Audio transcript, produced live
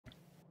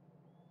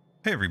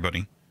Hey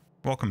everybody,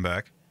 welcome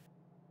back.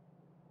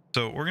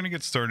 So we're going to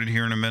get started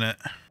here in a minute.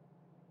 I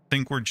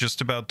think we're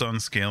just about done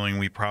scaling.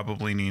 We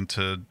probably need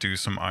to do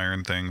some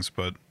iron things,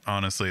 but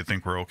honestly I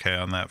think we're okay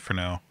on that for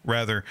now.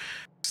 Rather,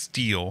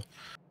 steel.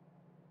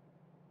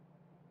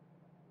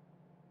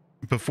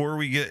 Before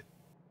we get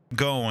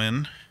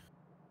going,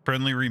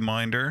 friendly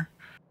reminder,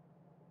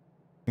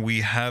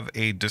 we have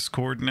a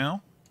Discord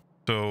now,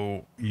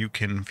 so you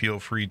can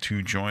feel free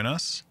to join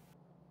us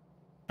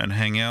and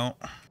hang out.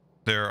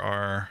 There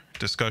are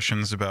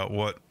discussions about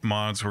what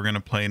mods we're going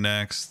to play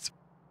next.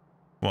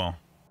 Well,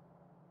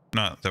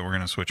 not that we're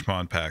going to switch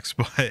mod packs,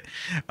 but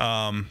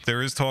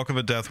there is talk of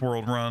a Death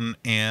World run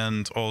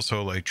and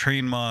also like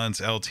train mods,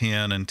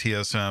 LTN and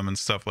TSM and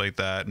stuff like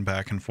that, and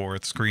back and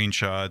forth,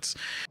 screenshots,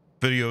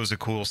 videos of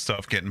cool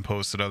stuff getting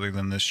posted other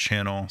than this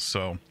channel.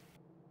 So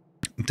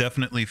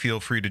definitely feel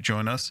free to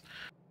join us.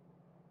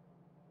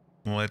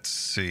 Let's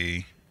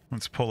see.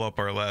 Let's pull up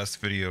our last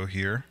video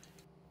here.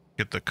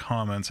 Get the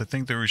comments. I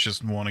think there was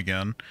just one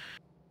again.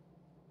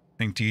 I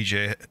think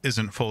DJ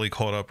isn't fully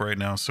caught up right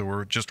now, so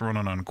we're just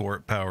running on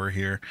Gort power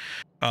here.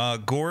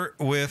 Gort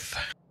with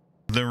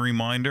the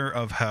reminder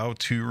of how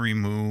to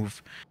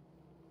remove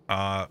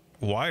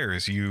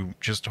wires. You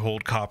just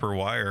hold copper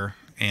wire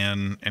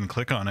and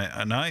click on it.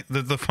 And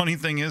the funny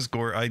thing is,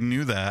 Gort, I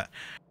knew that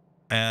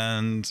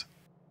and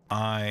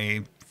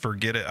I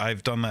forget it.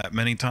 I've done that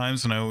many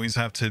times and I always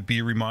have to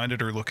be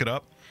reminded or look it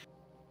up.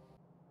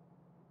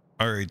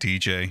 All right,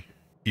 DJ,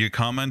 you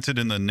commented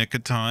in the nick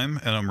of time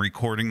and I'm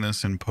recording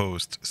this in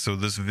post. So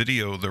this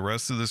video, the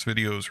rest of this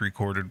video is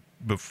recorded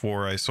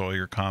before I saw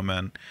your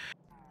comment,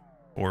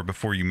 or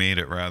before you made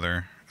it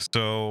rather.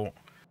 So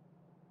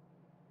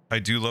I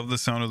do love the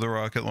sound of the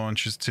rocket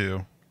launches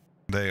too.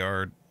 They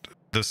are,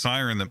 the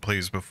siren that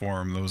plays before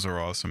them, those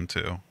are awesome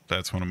too.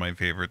 That's one of my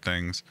favorite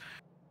things.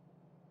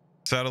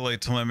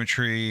 Satellite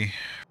telemetry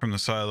from the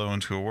silo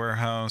into a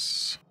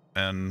warehouse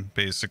and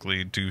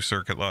basically do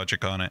circuit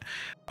logic on it.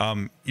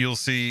 You'll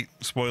see,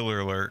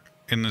 spoiler alert,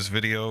 in this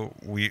video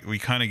we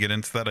kind of get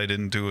into that. I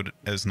didn't do it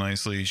as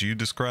nicely as you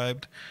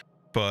described,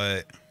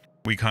 but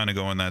we kind of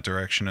go in that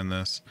direction in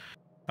this.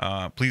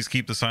 Please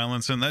keep the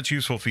silence in. That's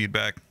useful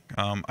feedback.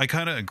 I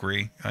kind of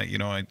agree.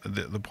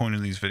 The point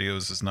of these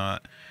videos is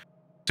not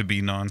to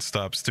be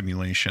non-stop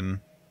stimulation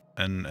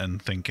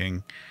and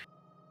thinking.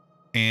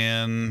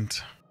 And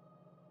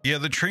yeah,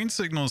 the train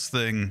signals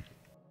thing,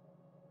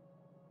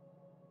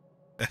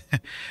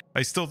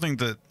 I still think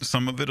that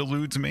some of it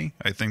eludes me.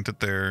 I think that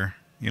they're,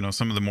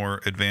 some of the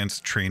more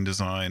advanced train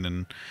design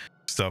and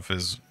stuff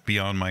is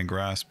beyond my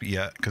grasp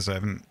yet, because I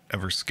haven't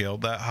ever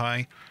scaled that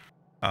high.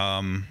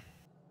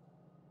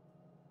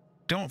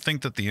 Don't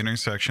think that the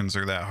intersections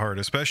are that hard,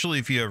 especially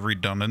if you have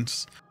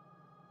redundancy.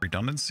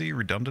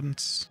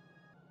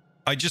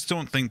 I just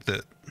don't think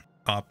that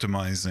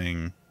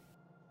optimizing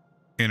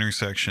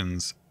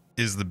intersections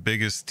is the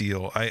biggest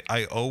deal.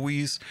 I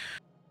always,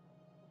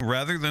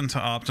 rather than to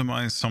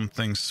optimize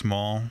something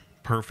small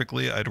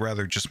perfectly, I'd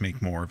rather just make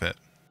more of it.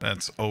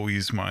 That's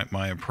always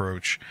my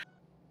approach.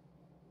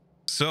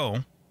 So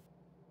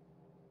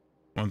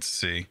let's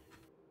see.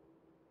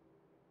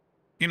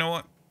 You know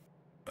what?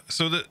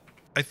 So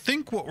I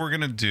think what we're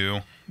gonna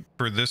do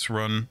for this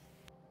run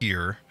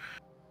here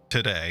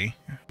today,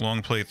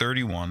 Longplay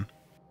 31,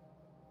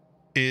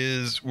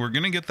 is we're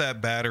gonna get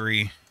that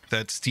battery,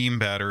 that steam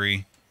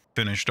battery,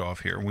 finished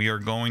off here. We are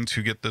going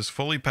to get this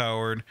fully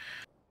powered.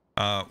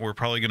 We're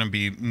probably going to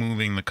be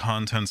moving the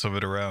contents of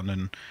it around,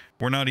 and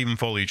we're not even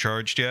fully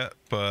charged yet,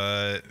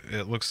 but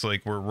it looks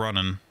like we're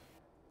running.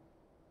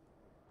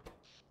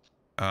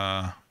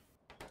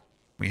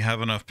 We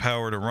have enough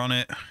power to run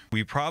it.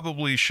 We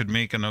probably should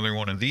make another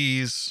one of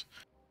these,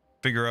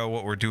 figure out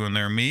what we're doing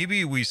there.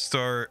 Maybe we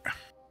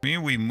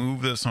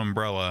move this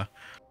umbrella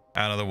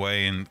out of the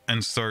way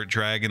and start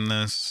dragging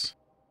this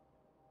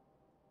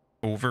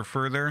over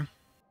further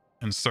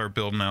and start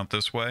building out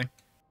this way.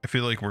 I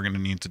feel like we're going to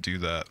need to do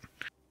that.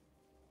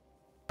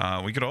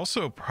 We could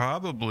also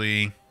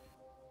probably,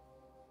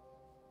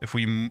 if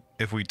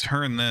we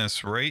turn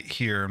this right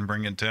here and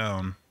bring it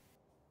down,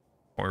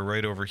 or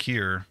right over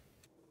here,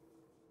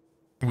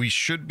 we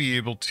should be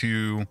able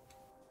to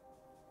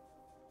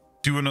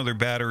do another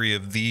battery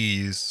of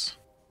these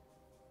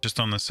just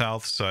on the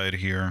south side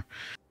here.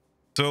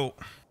 So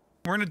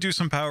we're going to do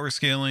some power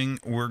scaling.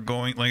 We're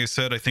going, like I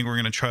said, I think we're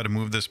going to try to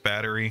move this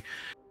battery.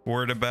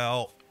 We're at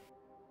about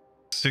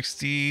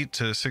 60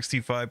 to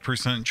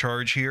 65%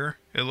 charge here.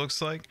 It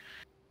looks like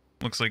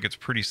it's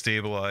pretty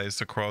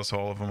stabilized across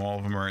all of them. All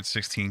of them are at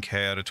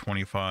 16k out of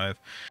 25.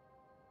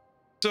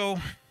 So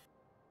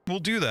we'll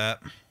do that.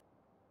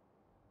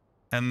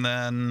 And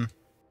then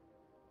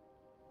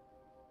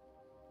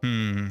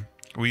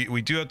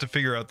we do have to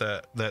figure out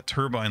that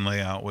turbine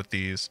layout with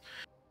these.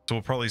 So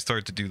we'll probably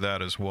start to do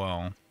that as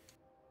well.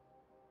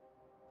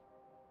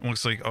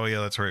 Looks like, oh yeah,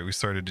 that's right, we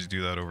started to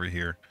do that over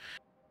here.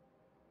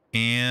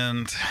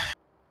 And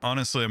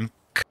honestly, I'm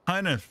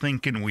kind of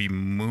thinking we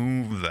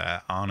move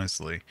that,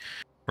 honestly,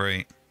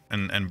 right?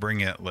 And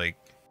bring it like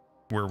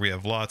where we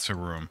have lots of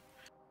room.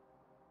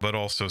 but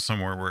also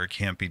somewhere where it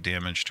can't be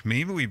damaged.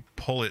 Maybe we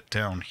pull it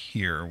down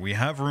here. We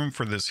have room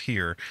for this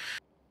here.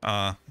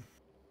 Yeah,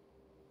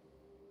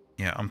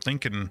 I'm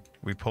thinking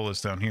we pull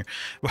this down here.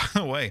 By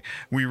the way,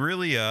 we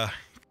really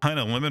kind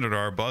of limited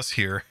our bus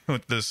here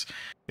with this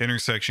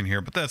intersection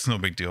here, but that's no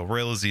big deal.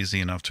 Rail is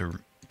easy enough to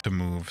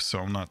move, so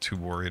I'm not too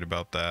worried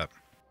about that.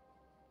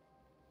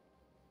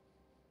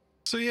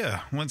 So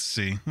yeah, let's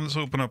see. Let's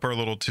open up our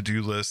little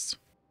to-do list.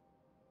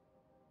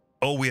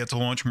 Oh, we have to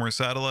launch more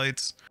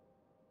satellites.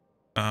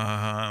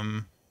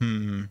 So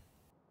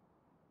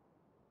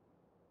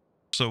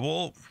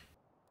we'll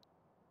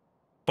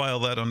file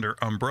that under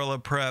umbrella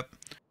prep.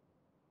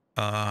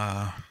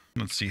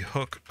 Let's see,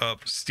 hook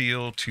up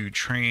steel to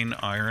train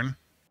iron.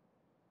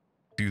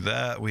 Do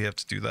that. We have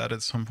to do that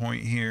at some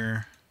point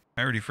here.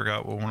 I already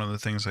forgot what one of the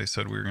things I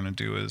said we were going to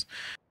do is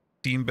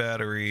steam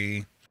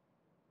battery.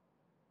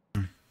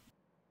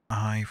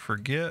 I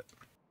forget.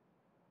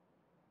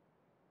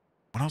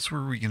 What else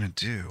were we going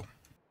to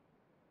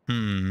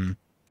do?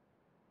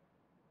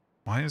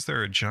 Why is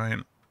there a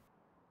giant...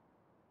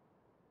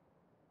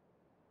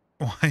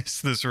 Why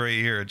is this right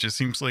here? It just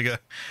seems like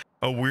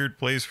a weird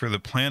place for the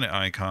planet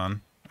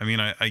icon. I mean,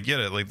 I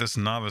get it. Like, this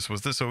novice,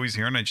 was this always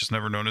here and I just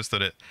never noticed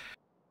that it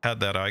had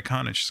that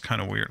icon? It's just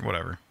kind of weird.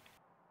 Whatever.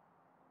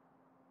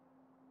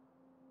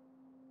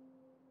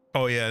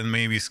 Oh, yeah, and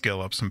maybe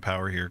scale up some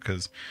power here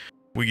because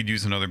we could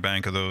use another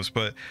bank of those.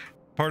 But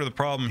part of the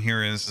problem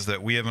here is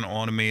that we haven't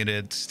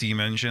automated steam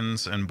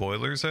engines and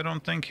boilers, I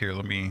don't think. Here,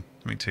 let me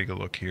take a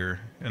look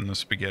here in the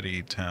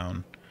spaghetti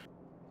town.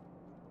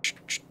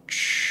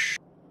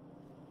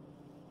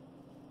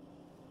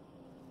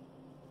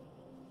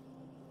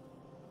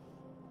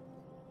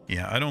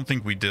 Yeah, I don't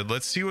think we did.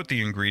 Let's see what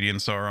the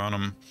ingredients are on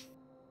them.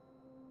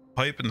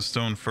 Pipe and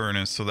stone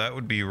furnace, so that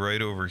would be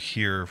right over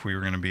here if we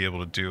were going to be able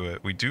to do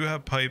it. We do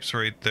have pipes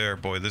right there.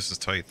 Boy, this is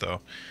tight though.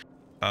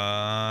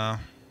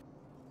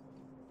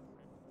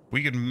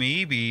 We could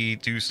maybe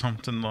do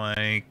something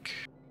like...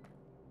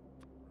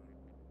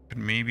 Could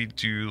maybe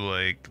do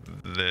like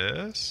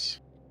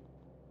this.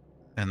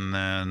 And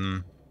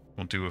then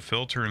we'll do a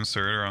filter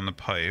inserter on the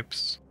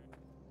pipes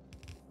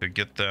to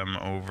get them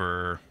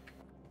over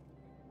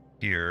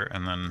here,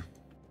 and then...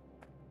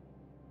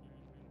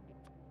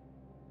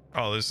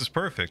 Oh, this is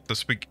perfect.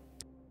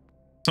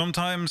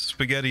 Sometimes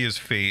spaghetti is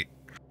fate,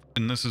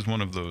 and this is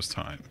one of those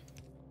times.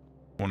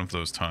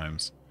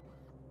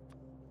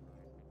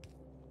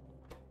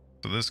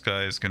 So this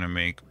guy is going to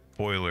make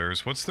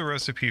boilers. What's the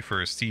recipe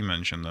for a steam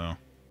engine, though?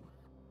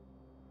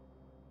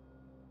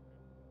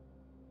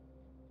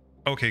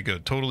 Okay,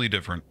 good. Totally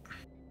different.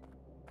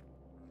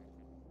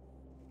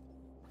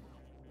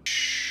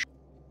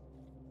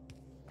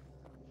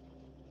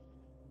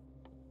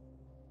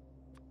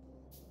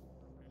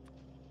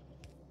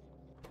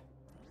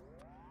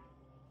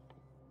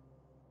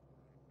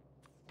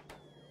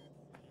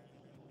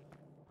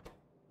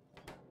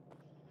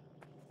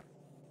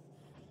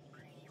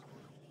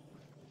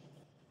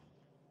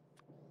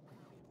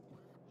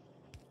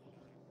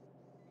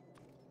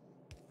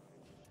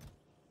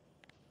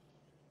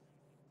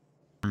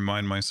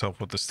 Remind myself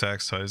what the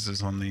stack size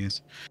is on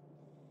these.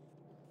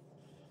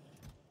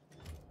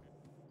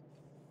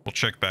 We'll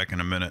check back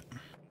in a minute.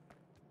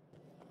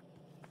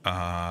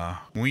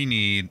 We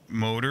need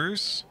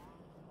motors,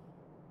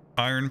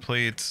 iron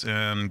plates,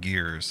 and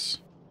gears.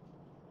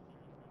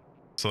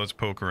 So let's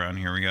poke around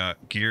here. We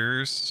got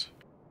gears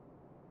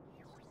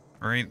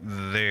right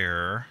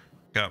there.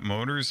 Got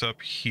motors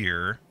up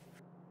here.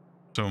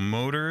 So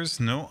motors,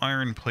 no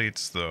iron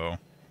plates though,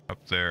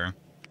 up there.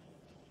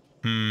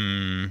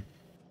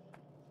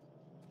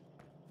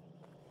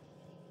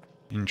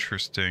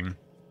 Interesting.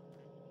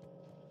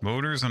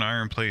 Motors and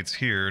iron plates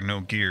here,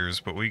 no gears,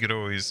 but we could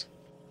always...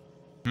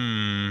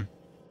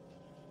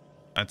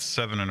 That's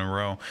 7 in a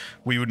row.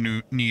 We would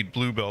need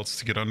blue belts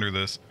to get under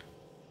this.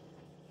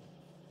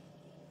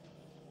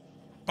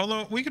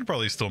 Although, we could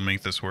probably still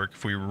make this work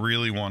if we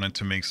really wanted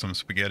to make some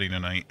spaghetti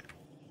tonight.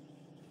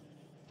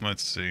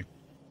 Let's see.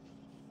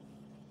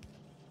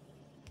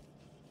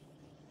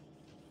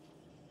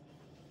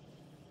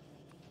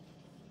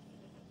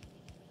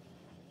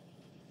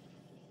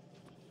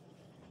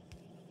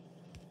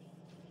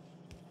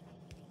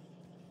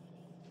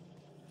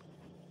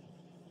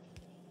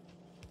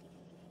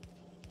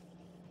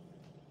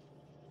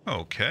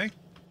 Okay,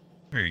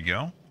 there you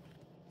go.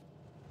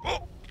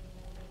 Oh.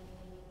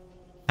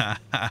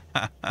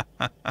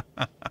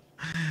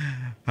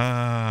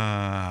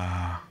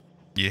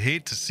 You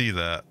hate to see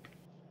that.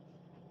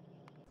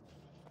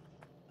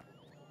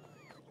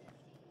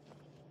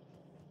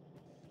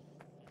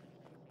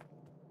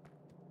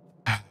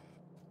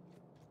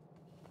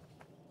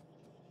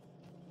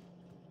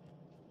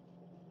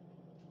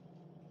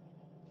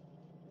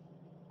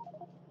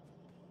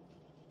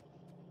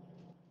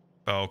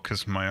 Oh,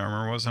 because my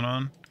armor wasn't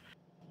on?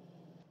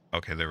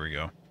 Okay, there we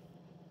go.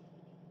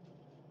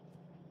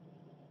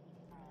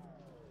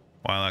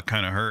 Wow, that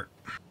kind of hurt.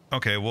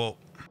 Okay, well,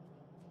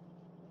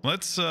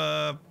 let's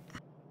go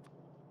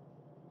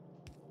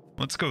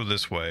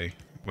this way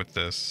with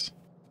this.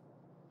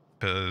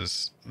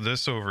 because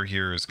this over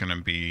here is going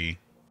to be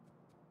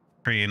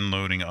train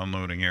loading,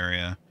 unloading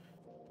area.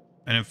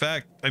 And in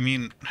fact, I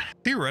mean,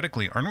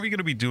 theoretically, aren't we going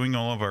to be doing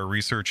all of our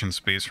research in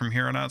space from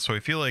here on out? So I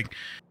feel like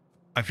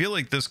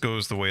this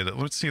goes the way that,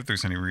 let's see if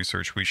there's any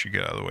research we should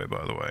get out of the way,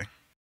 by the way.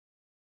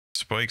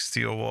 Spike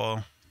steel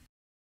wall.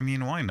 I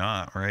mean, why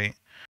not, right?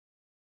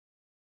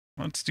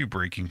 Let's do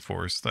braking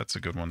force. That's a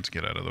good one to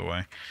get out of the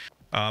way.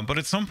 But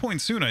at some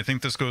point soon, I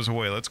think this goes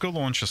away. Let's go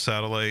launch a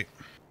satellite.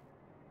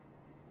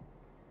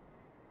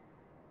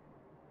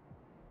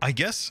 I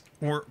guess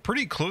we're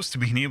pretty close to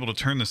being able to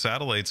turn the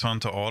satellites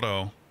onto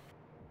auto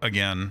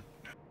again.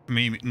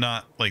 Maybe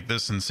not like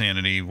this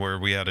insanity where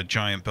we had a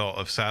giant belt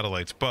of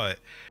satellites, but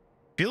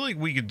I feel like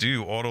we could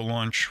do auto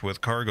launch with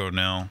cargo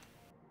now.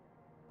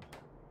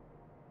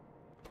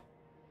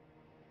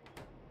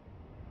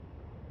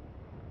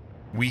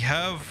 We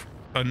have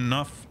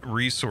enough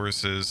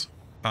resources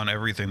on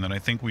everything that I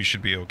think we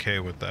should be okay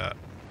with that.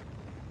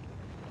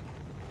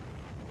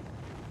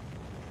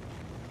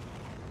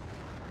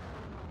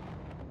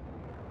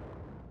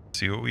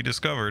 See what we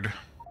discovered.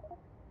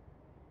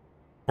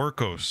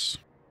 Horkos.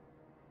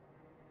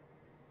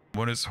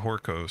 What is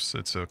Horkos?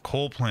 It's a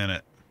coal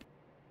planet.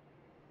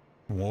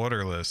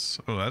 Waterless.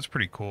 Oh, that's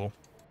pretty cool.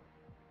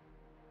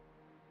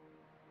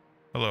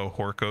 Hello,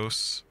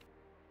 Horkos.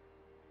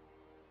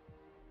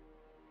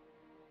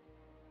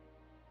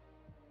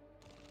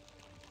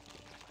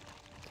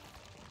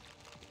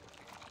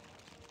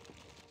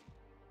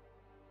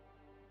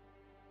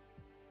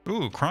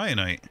 Ooh,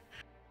 cryonite.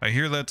 I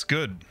hear that's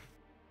good.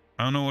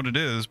 I don't know what it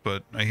is,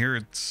 but I hear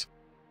it's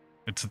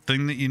a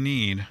thing that you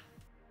need.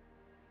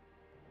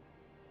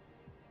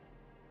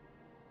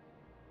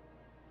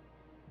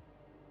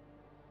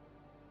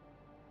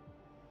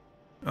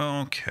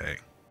 Okay.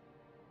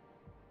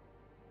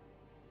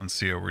 Let's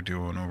see how we're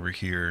doing over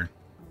here.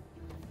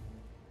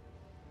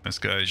 This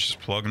guy's just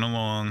plugging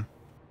along.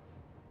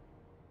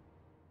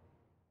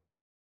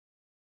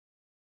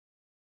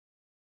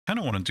 I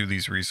don't want to do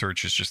these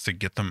researches just to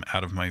get them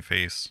out of my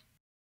face.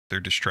 They're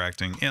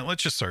distracting. Yeah,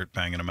 let's just start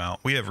banging them out.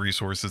 We have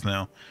resources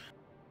now.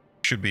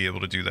 Should be able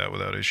to do that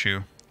without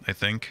issue, I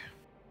think.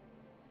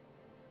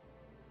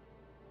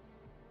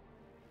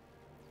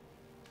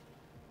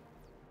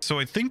 So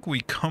I think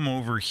we come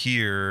over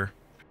here.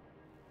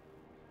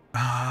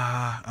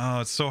 Oh,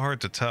 it's so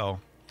hard to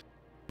tell.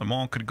 The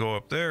mall could go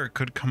up there. It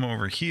could come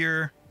over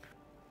here.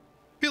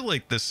 I feel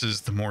like this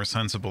is the more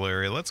sensible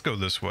area. Let's go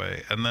this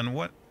way. And then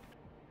what?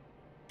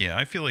 Yeah,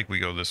 I feel like we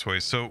go this way.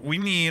 So we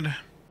need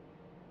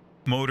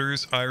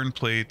motors, iron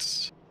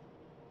plates.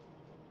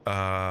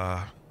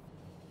 That's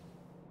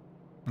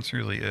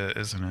really it,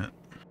 isn't it?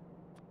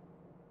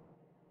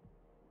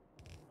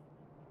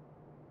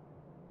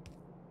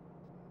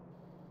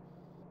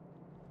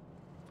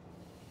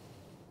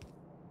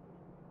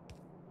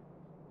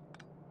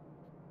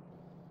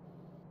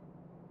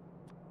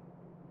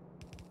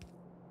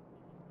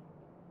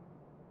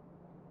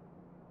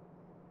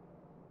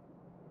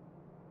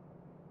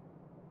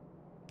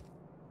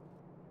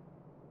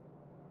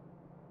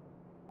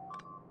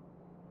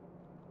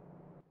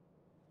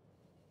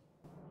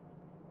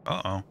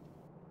 Uh-oh.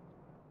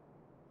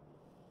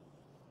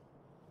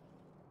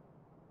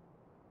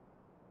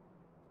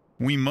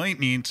 We might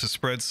need to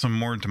spread some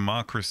more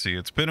democracy.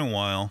 It's been a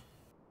while.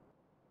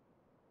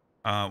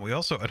 We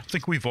also, I don't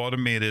think we've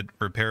automated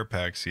repair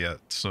packs yet,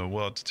 so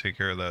we'll have to take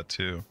care of that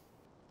too.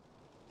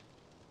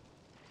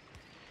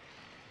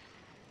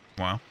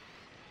 Wow.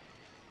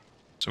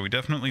 So we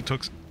definitely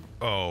took...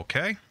 Oh,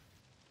 okay.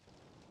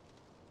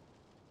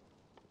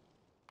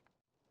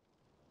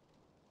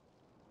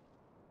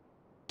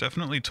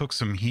 Definitely took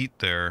some heat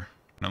there.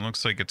 And it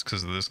looks like it's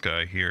because of this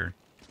guy here.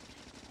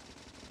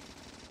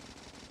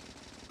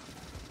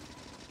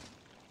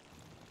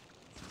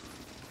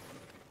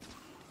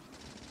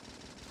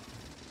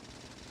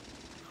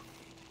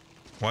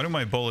 Why do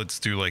my bullets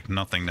do like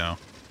nothing now?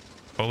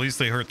 Well, at least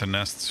they hurt the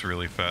nests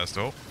really fast.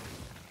 Oh.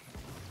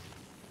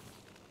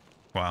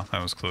 Wow,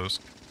 that was close.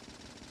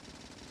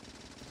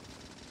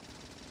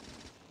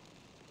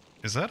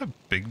 Is that a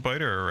big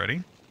biter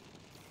already?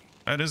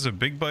 That is a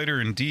big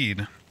biter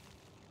indeed.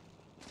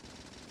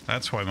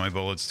 That's why my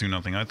bullets do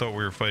nothing. I thought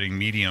we were fighting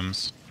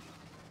mediums.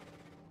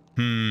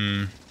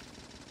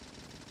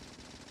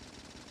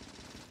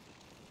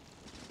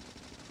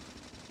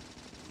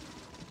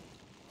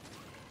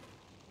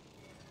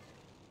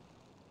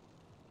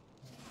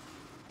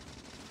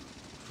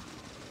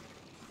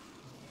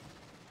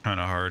 Kind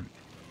of hard.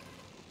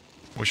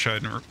 Wish I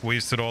hadn't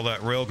wasted all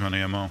that railgun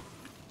ammo.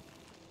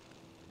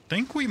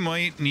 Think we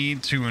might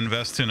need to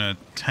invest in a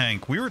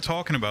tank. We were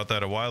talking about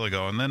that a while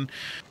ago, and then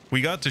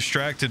we got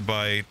distracted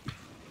by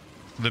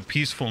the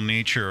peaceful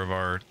nature of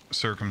our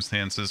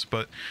circumstances.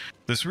 But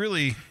this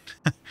really,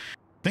 I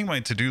think my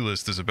to-do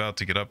list is about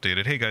to get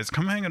updated. Hey guys,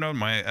 come hang out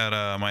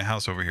at my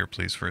house over here,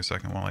 please, for a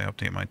second while I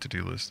update my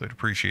to-do list. I'd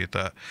appreciate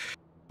that.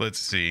 Let's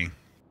see.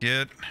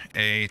 Get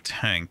a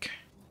tank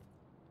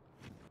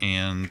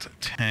and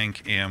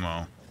tank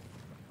ammo.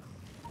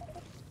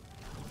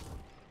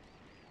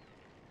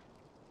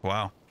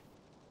 Wow.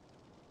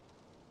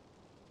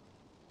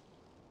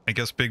 I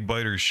guess big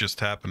biters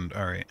just happened.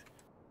 All right.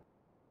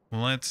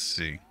 Let's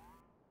see.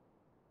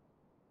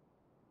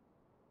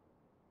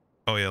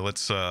 Oh yeah,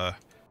 let's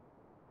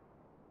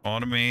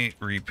automate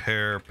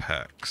repair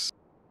packs.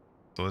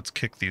 So let's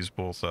kick these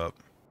both up.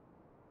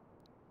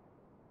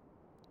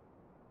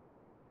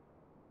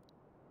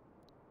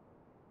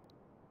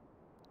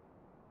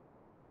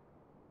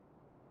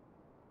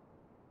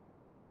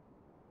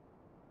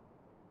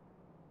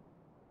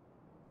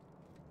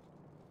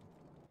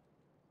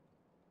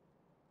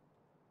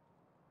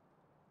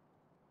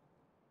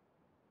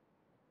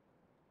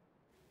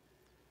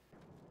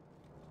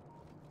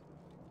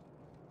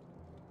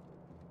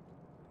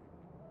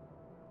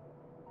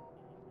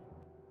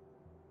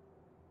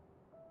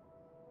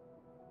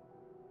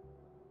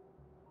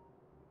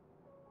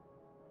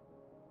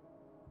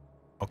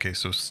 Okay,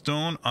 so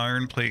stone,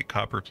 iron plate,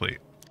 copper plate.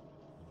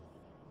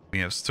 We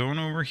have stone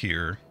over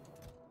here.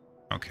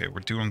 Okay,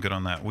 we're doing good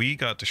on that. We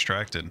got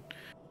distracted.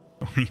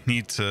 We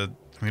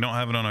don't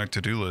have it on our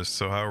to-do list,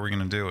 so how are we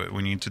going to do it?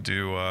 We need to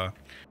do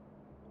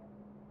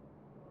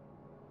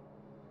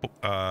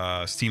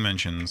steam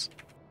engines.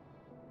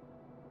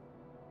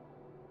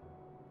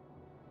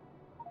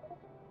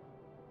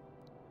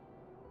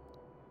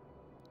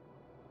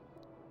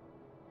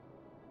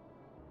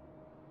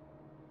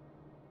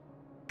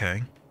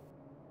 Okay.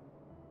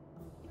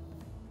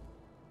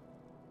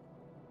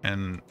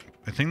 And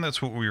I think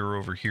that's what we were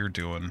over here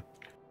doing.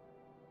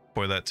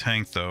 Boy, that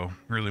tank, though.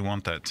 Really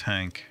want that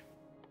tank.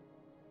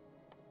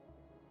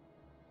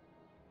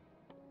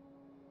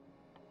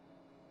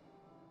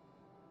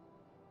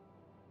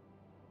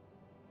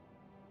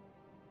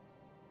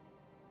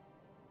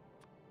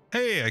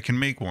 Hey, I can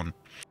make one.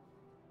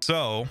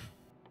 So,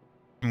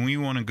 we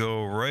want to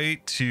go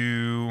right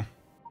to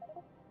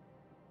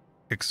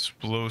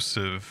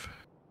explosive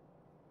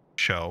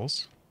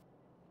shells.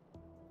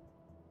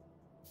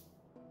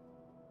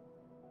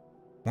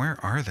 Where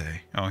are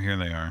they? Oh, here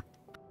they are.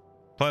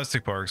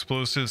 Plastic bar,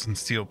 explosives, and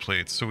steel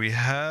plates. So we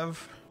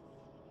have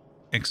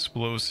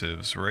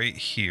explosives right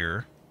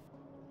here.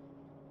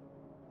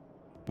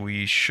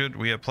 We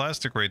have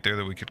plastic right there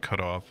that we could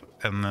cut off,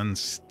 and then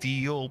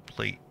steel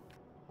plate.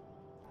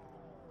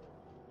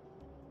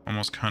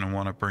 Almost kind of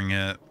want to bring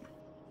it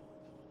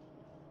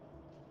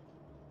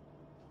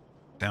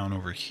down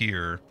over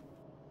here.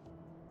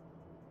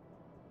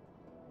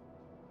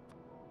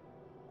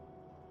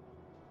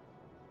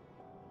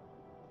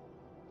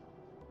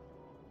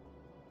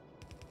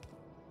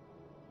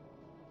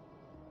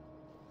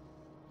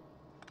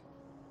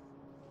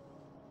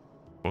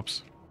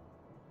 Whoops.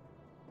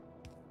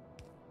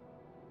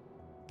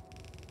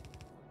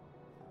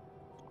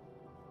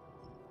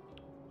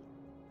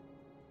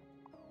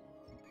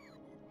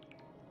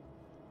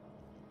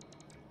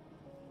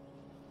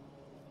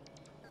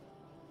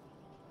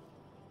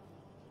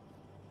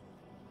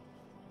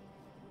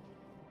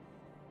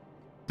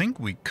 I think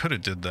we could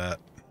have did that,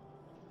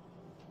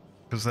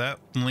 because that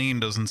lane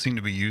doesn't seem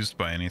to be used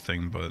by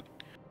anything, but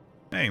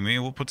hey, maybe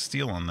we'll put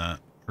steel on that,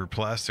 or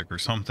plastic or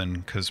something,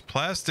 because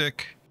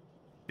plastic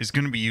is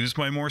going to be used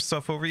by more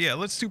stuff over. Yeah,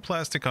 let's do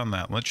plastic on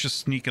that. Let's just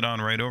sneak it on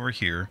right over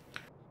here.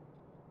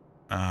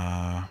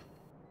 Like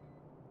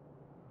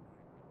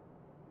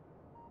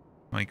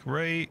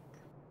right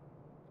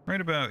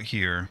about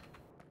here.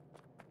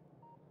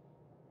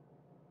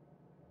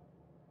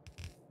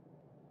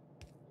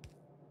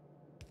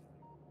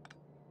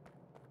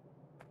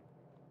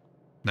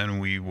 Then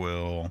we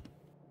will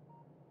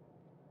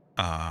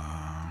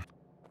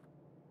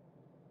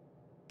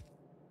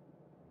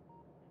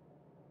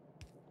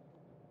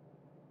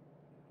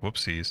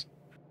whoopsies.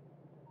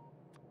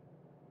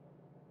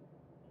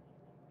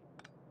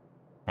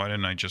 Why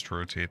didn't I just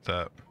rotate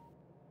that?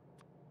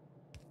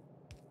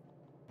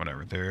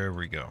 Whatever, there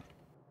we go.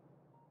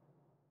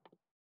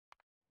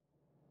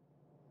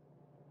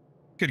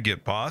 Could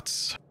get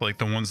bots, like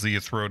the ones that you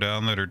throw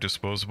down that are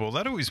disposable.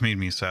 That always made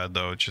me sad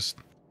though, it just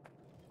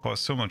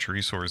costs so much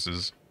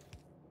resources.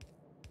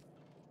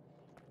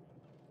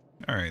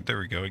 Alright, there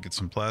we go. Get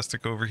some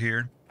plastic over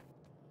here.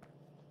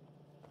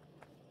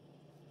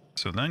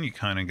 So then you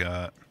kind of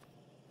got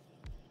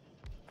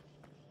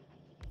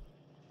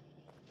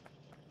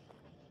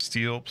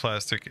steel,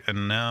 plastic,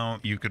 and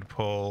now you could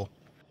pull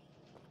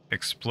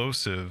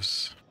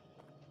explosives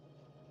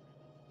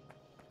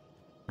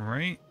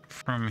right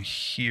from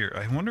here.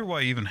 I wonder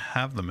why I even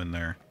have them in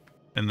there,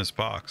 in this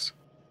box.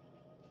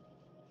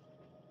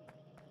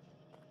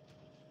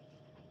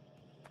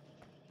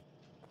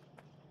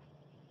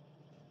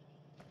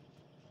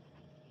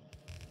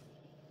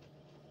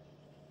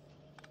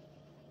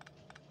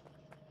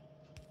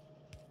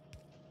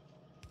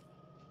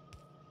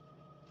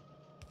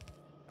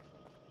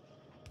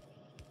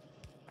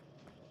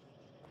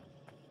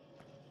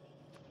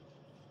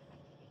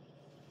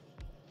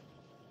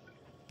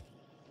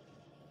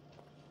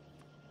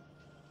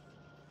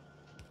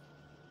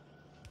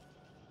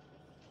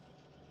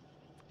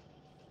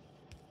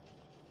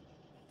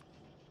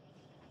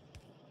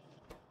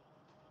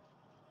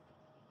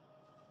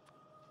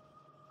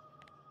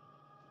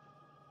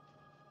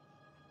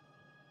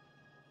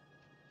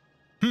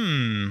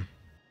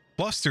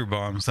 Cluster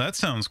bombs, that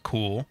sounds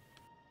cool.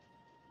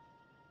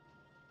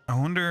 I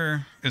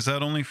wonder, is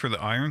that only for the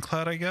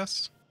ironclad, I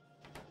guess?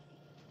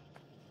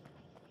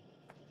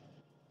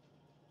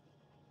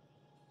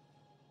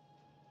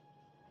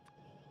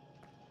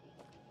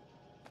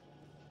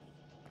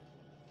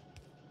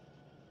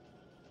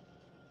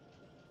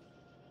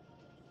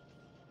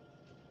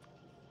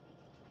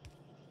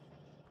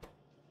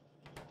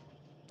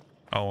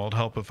 Oh, it'd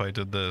help if I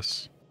did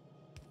this.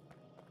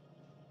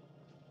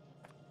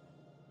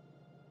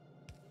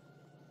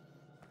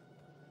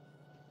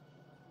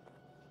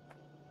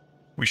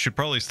 We should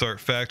probably start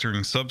factoring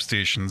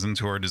substations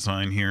into our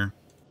design here.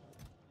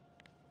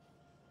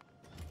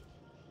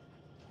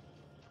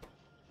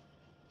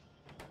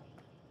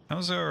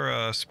 How's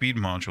our speed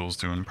modules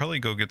doing? Probably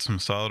go get some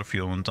solid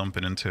fuel and dump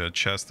it into a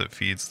chest that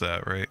feeds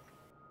that, right?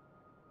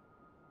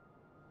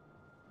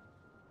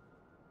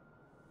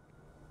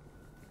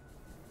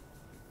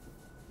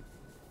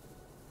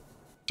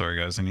 Sorry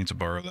guys, I need to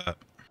borrow that.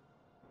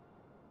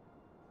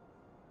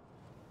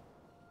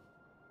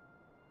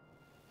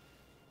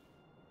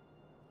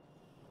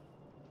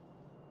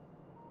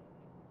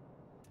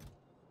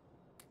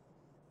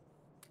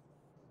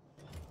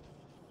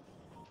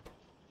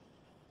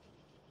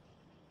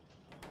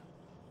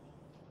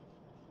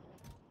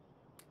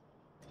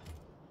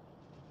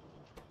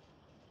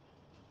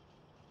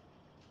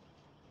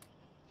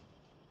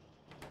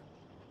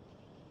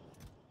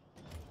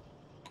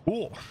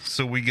 Cool.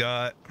 So we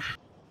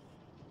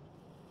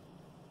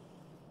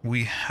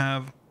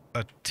have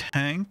a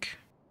tank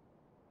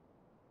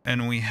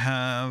and we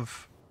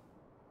have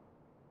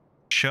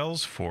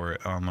shells for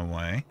it on the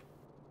way.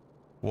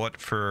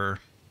 What for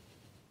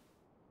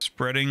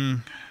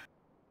spreading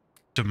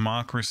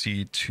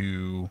democracy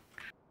to,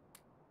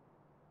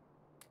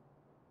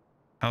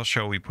 how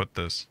shall we put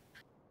this?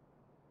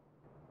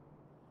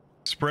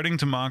 Spreading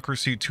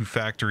democracy to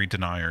factory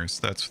deniers.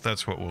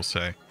 That's what we'll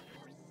say.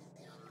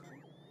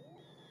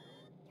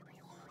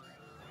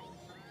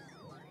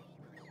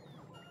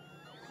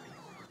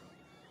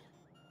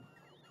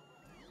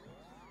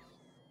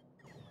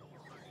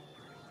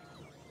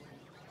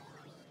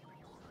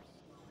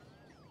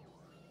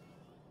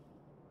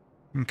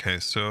 Okay,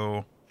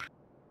 so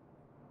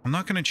I'm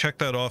not going to check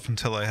that off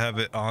until I have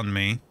it on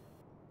me.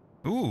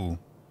 Ooh,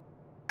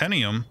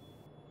 Pentium.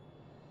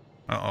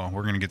 Uh-oh,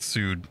 we're going to get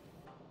sued.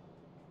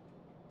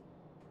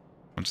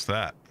 What's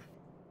that?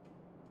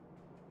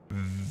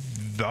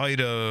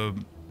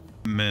 Vitamins.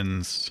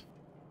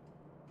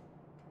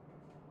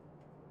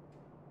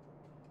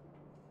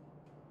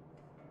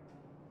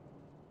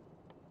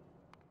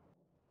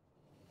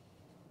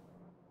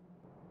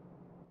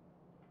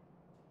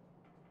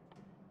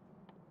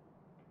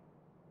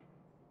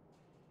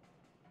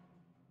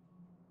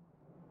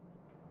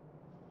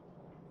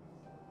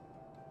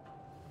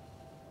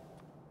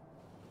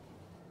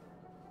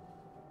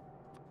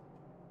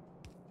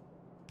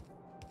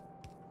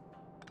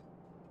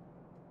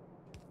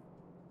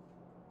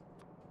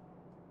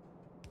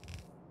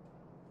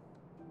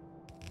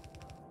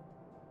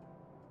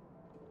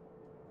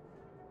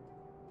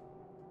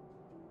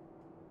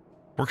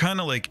 We're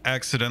kind of like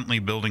accidentally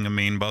building a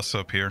main bus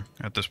up here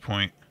at this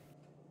point.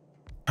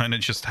 Kind of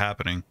just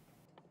happening.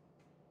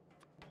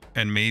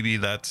 And maybe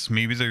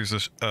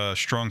there's a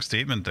strong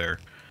statement there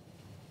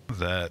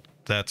that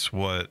that's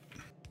what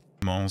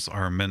malls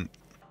are meant,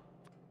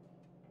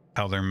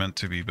 how they're meant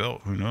to be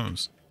built. Who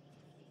knows?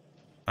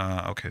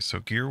 Okay, so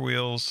gear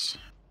wheels,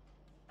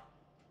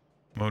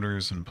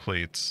 motors, and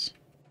plates.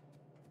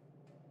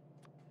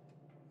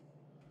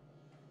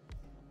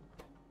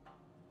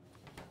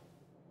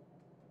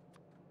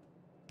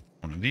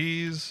 One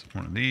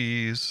of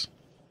these,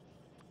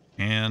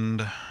 and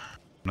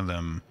one of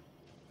them.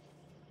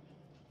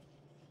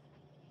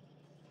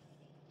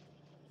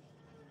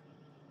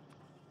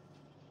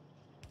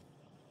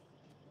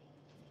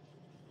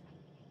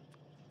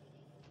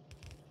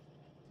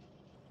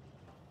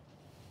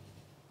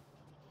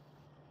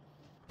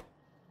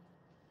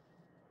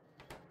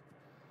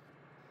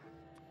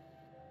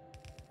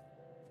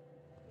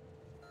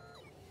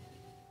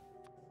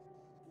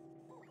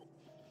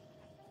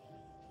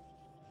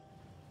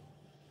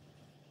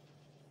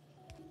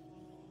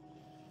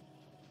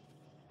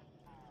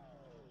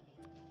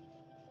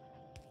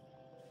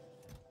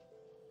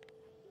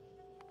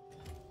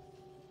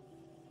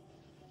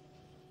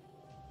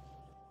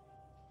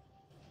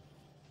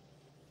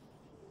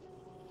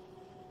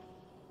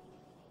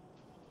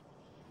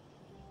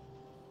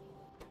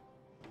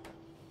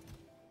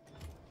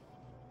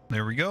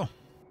 There we go.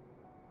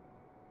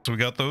 So we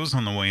got those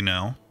on the way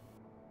now.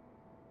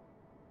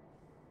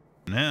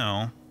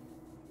 Now,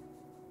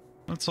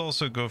 let's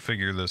also go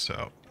figure this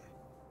out.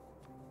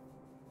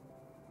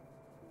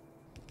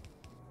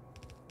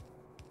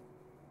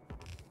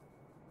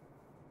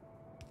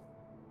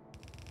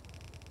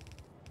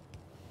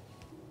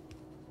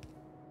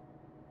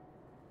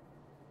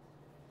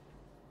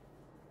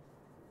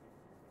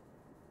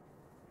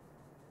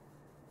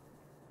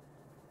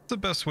 What's the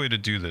best way to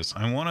do this?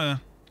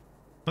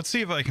 Let's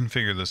see if I can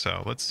figure this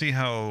out. Let's see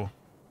how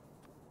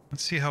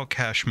Let's see how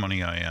cash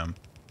money I am.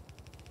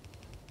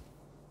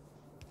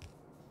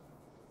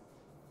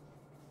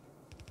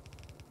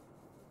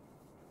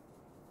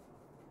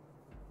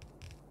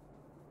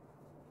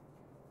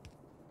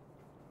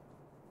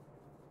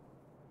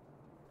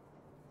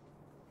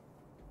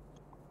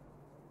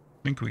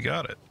 I think we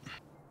got it.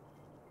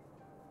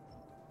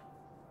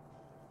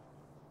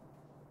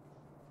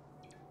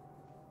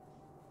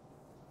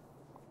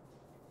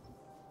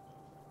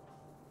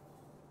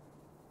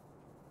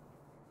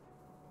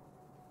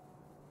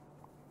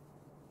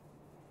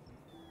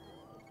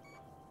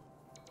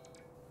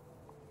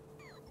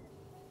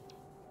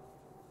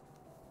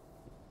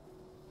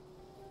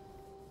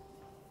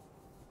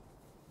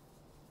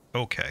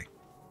 Okay.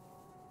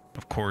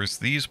 Of course,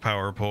 these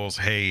power poles,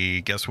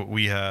 hey, guess what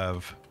we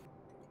have?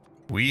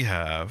 We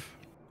have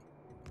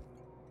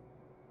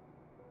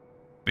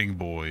big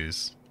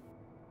boys.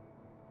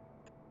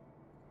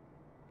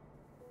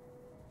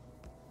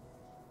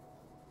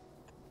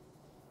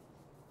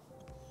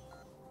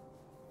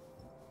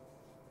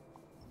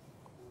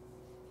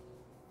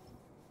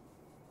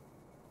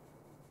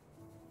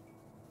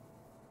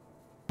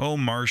 Oh,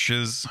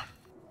 marshes.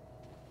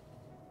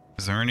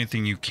 Is there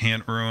anything you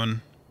can't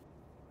ruin?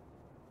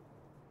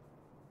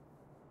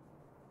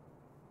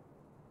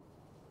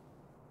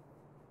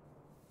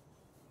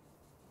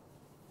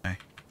 Okay.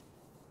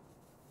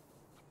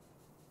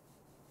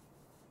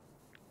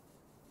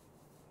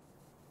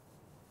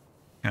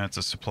 Gonna have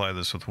to supply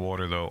this with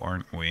water though,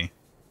 aren't we?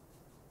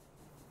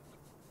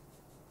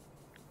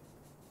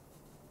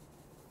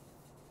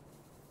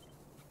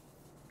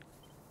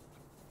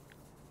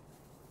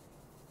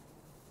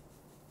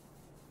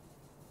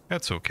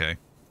 That's okay.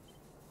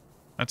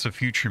 That's a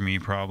future me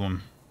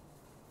problem.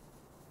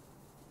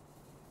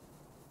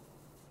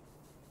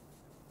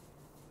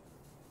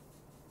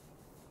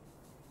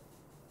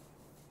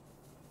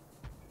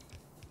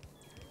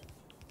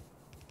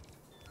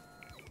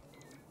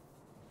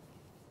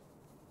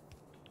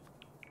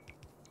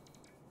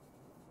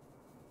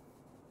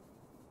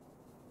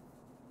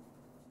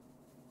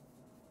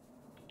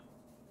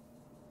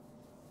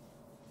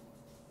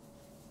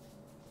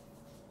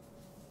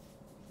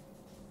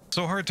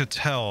 So hard to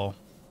tell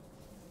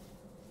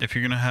if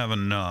you're gonna have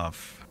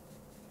enough.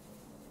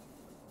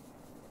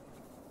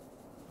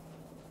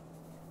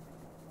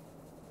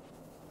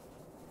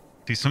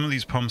 See, some of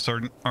these pumps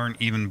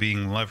aren't even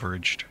being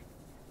leveraged.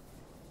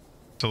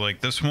 So like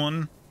this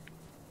one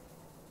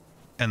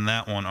and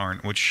that one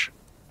aren't, which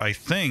I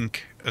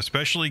think,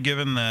 especially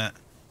given that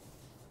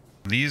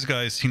these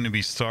guys seem to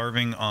be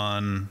starving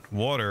on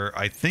water,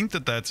 I think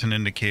that that's an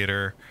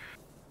indicator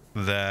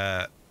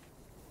that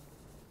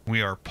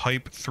we are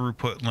pipe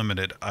throughput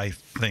limited, I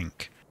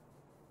think.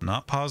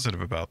 Not positive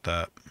about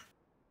that.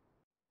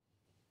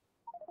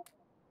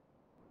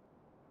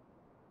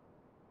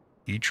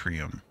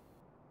 Yttrium.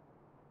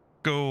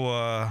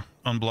 Go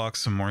unblock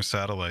some more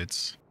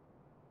satellites.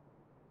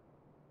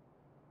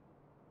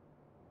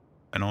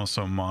 And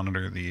also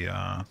monitor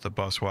the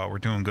bus while we're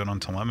doing good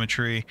on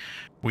telemetry.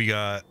 We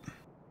got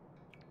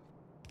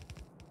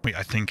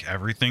I think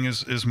everything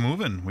is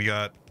moving. We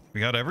got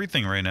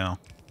everything right now.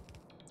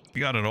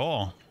 We got it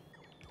all.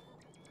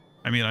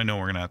 I mean, I know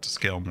we're gonna have to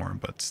scale more,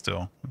 but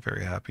still, I'm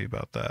very happy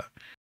about that.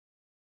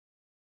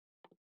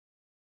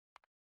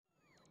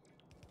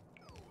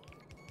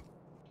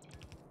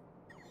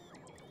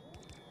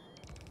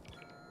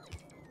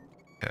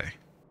 Okay.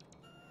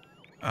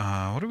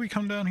 What do we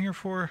come down here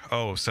for?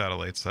 Oh,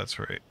 satellites, that's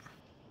right.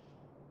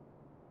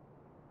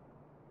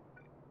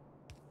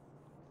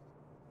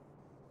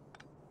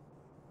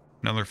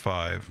 Another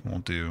 5 will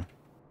do.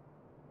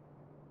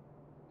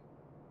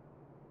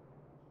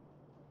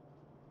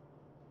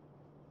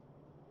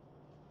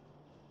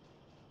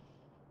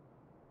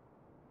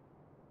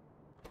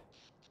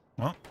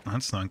 Well,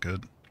 that's not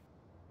good.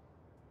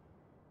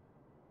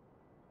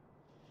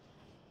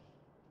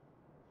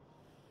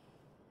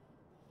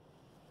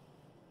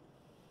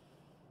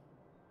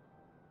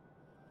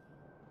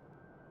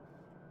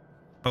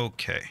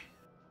 Okay.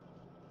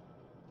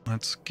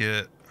 Let's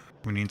get...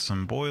 We need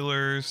some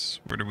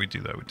boilers. Where did we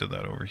do that? We did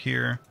that over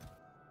here.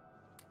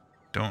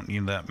 Don't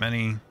need that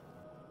many.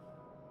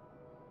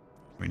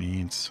 We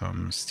need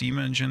some steam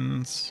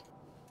engines.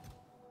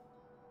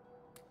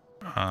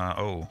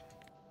 Oh.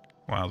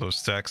 Wow, those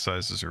stack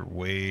sizes are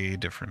way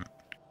different.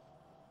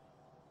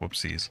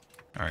 Whoopsies.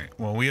 Alright,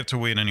 well, we have to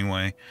wait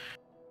anyway.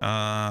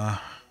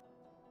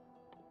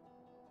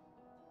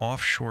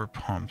 Offshore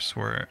pumps,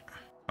 where...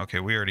 Okay,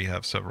 we already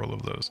have several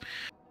of those.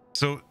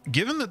 So,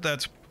 given that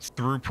that's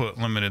throughput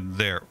limited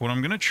there, what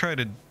I'm going to try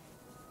to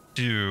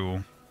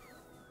do...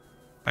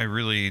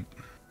 This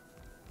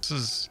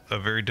is a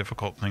very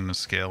difficult thing to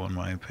scale, in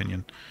my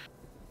opinion.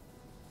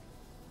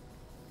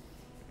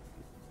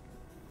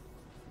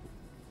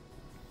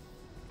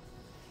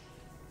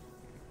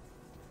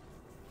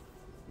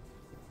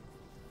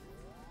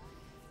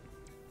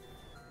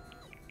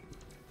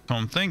 So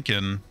I'm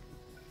thinking...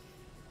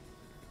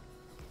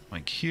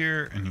 like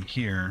here and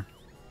here.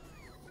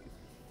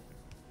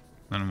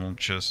 Then we'll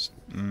just...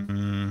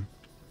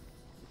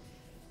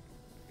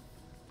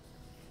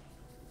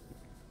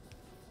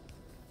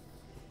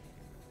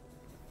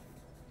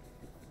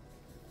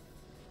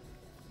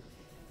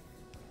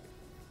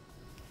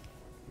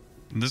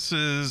 This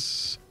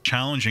is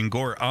challenging.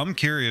 Gore, I'm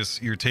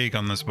curious your take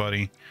on this,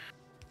 buddy.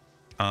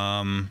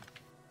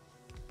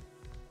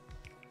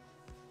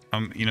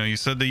 You know, you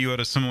said that you had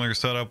a similar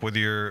setup with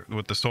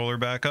the solar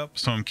backup,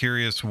 so I'm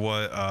curious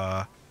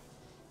what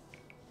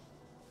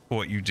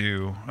you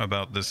do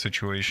about this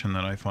situation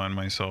that I find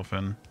myself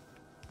in.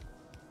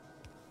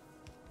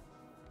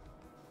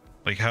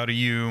 Like, how do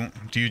you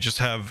just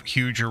have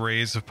huge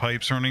arrays of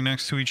pipes running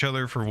next to each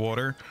other for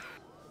water?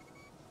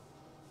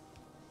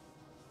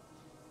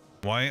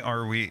 Why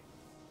are we...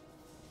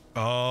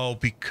 Oh,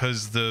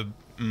 because the...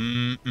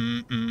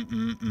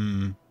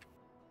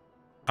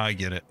 I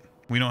get it.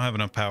 We don't have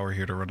enough power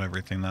here to run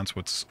everything. That's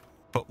what's...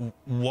 But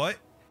what?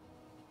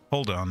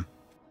 Hold on.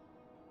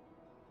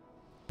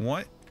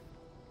 What?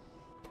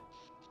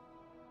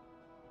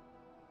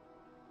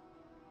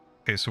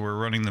 Okay, so we're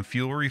running the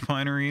fuel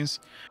refineries.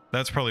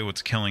 That's probably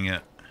what's killing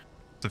it.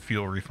 The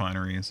fuel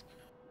refineries.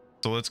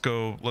 So let's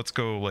go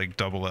like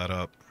double that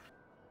up.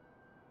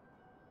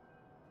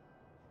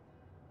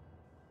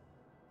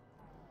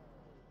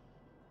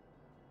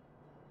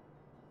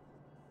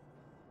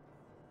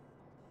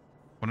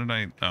 What did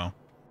I... Oh.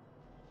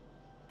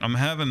 I'm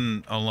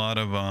having a lot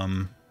of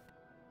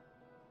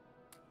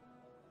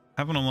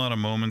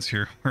moments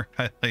here where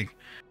I like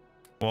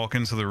walk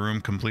into the room,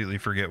 completely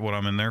forget what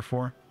I'm in there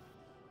for.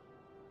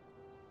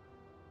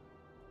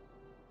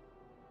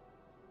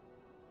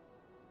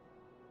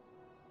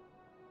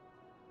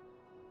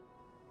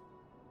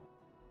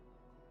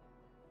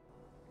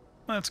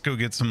 Let's go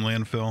get some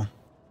landfill.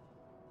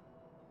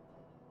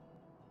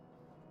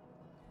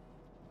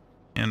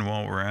 And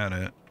while we're at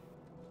it,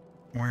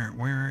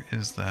 where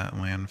is that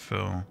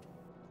landfill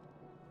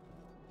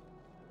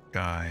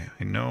guy?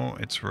 I know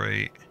it's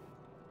right.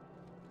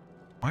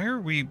 Why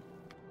are we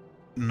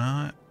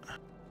not...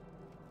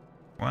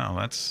 Wow,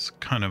 that's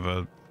kind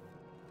of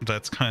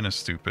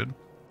stupid.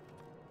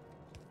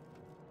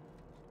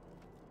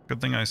 Good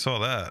thing I saw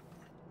that.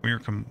 We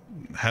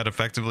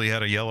effectively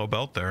had a yellow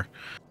belt there.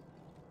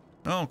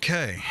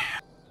 Okay.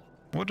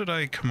 What did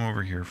I come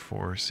over here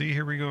for? See,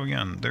 here we go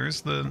again. There's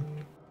the...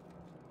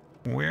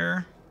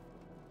 Where?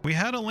 We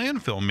had a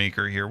landfill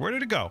maker here. Where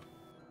did it go?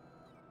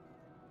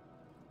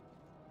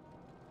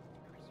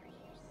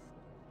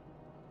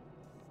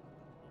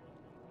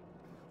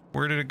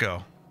 Where did it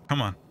go?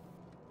 Come on.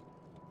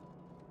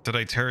 Did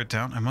I tear it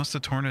down? I must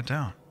have torn it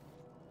down.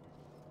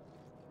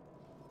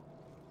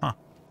 Huh.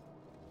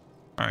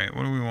 Alright,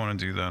 what do we want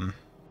to do then?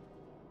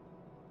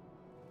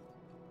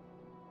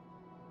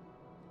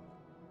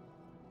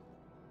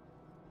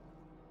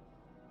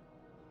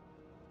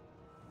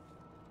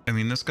 I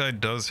mean, this guy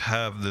does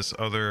have this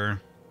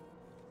other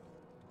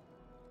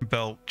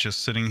belt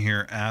just sitting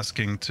here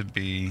asking to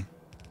be...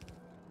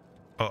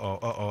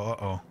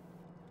 Uh-oh.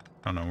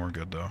 Oh no, we're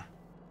good though.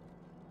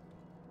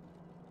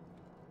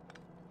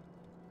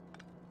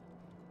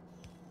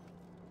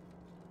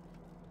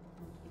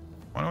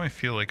 Why do I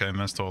feel like I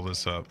messed all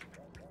this up?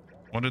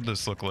 What did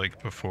this look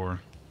like before?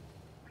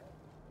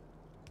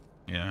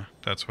 Yeah,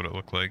 that's what it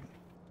looked like.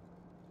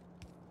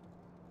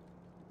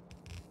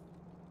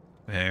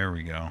 There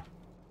we go.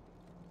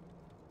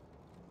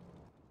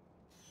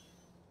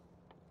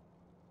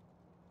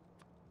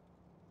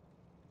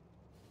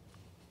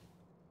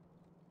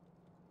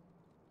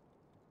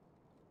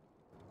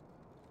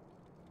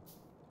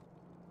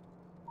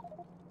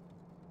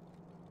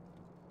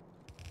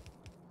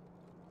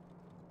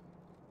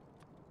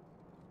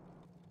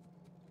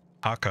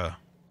 Haka.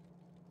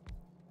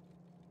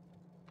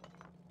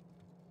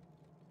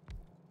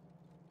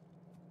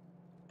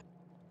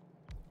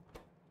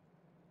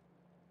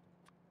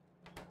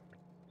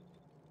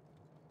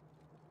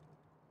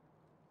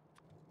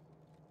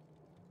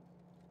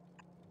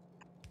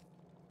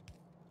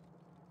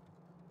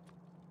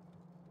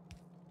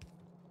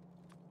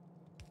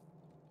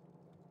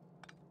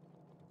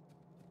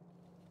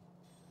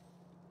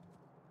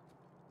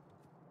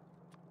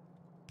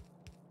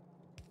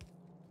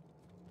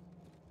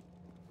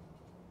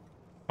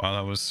 Wow,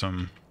 that was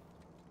some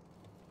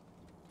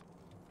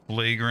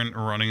flagrant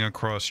running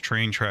across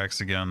train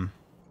tracks again.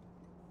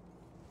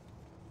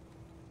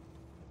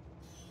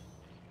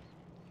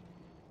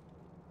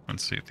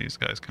 Let's see if these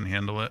guys can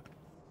handle it.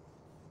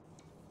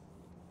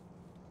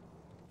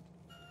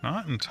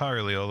 Not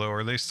entirely, although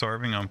are they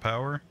starving on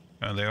power?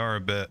 They are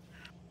a bit.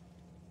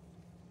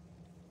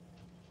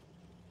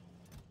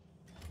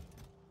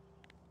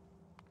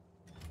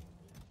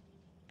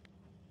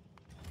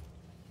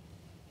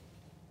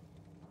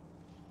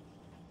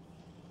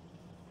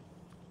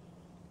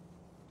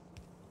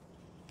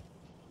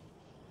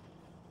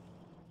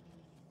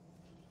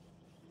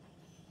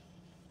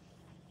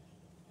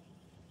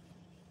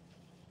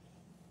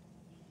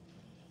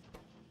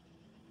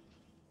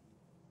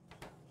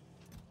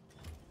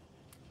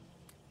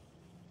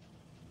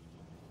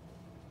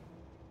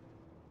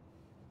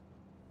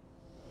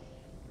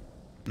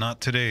 Not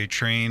today,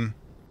 train.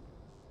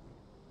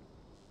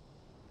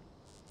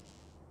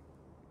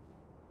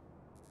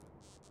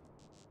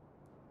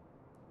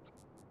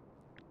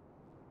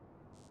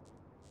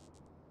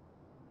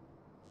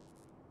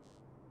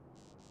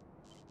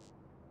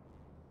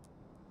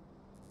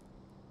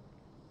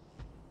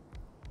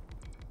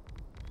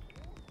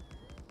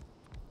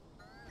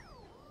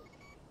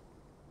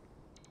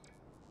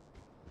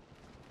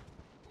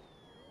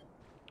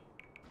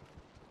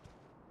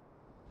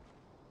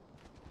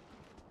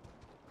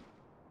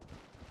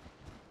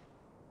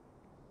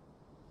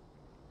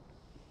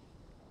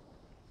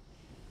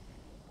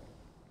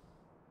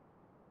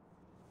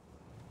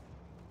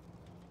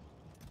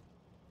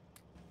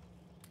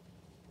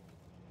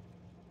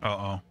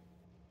 Uh-oh.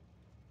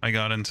 I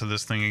got into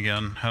this thing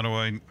again. How do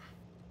I...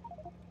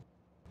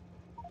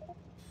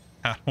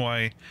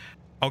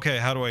 Okay,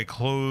 how do I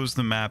close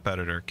the map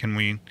editor? Can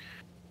we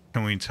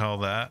tell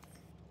that?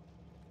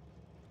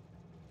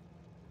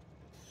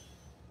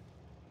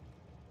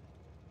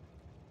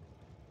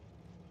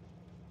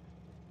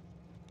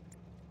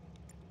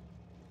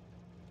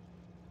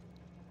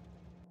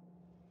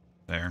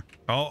 There.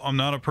 Oh, I'm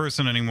not a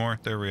person anymore.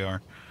 There we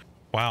are.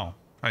 Wow.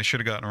 I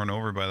should have gotten run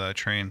over by that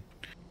train,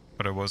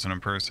 but I wasn't a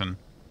person.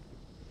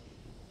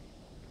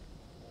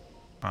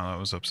 Wow, that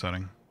was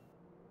upsetting.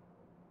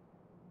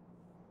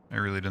 I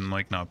really didn't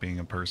like not being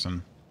a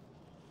person.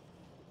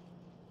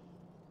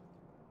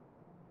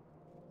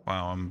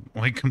 Wow, I'm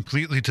like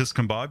completely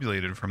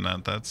discombobulated from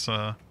that. That's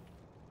all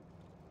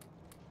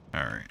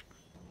right.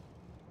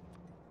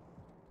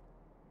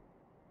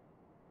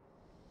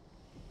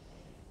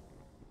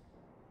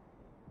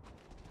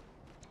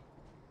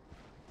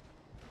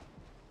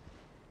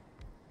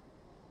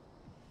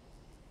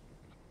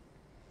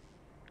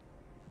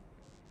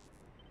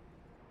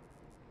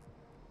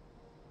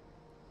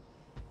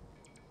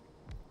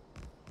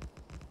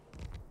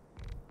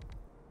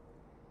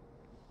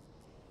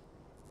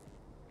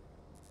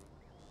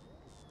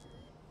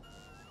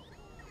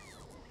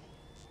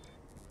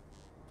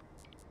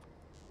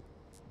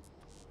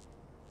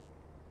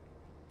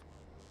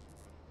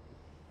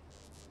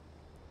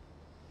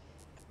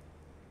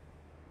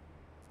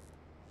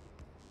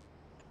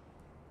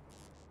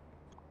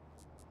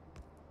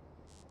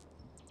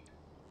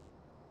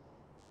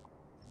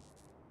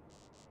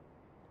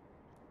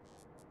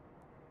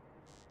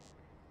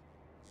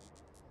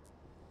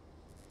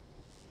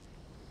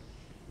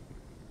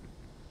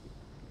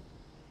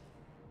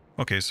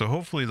 Okay, so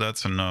hopefully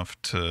that's enough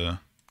to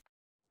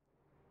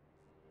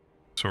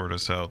sort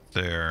us out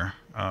there.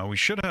 We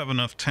should have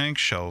enough tank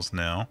shells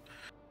now.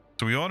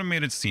 So we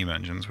automated steam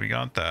engines. We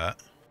got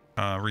that.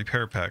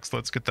 Repair packs.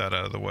 Let's get that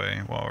out of the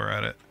way while we're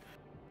at it.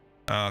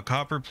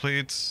 Copper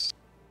plates,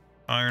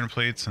 iron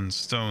plates, and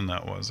stone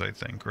that was, I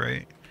think,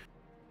 right?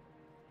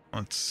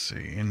 Let's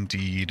see.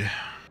 Indeed.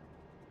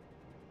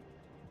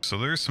 So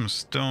there's some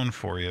stone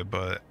for you,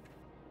 but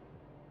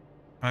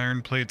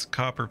iron plates,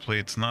 copper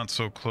plates, not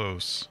so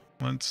close.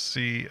 Let's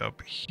see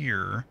up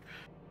here.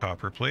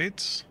 Copper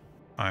plates,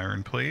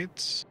 iron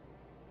plates,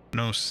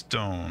 no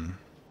stone.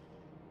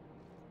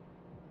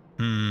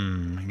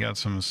 You got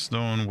some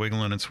stone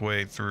wiggling its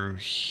way through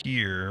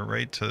here,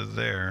 right to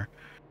there.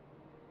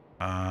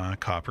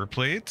 Copper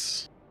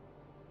plates.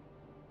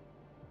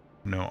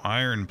 No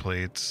iron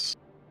plates.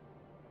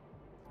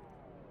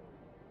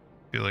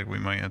 Feel like we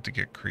might have to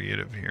get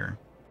creative here.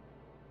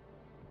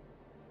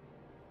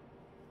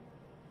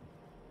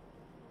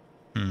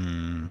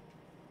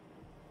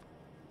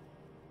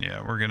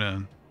 Yeah, we're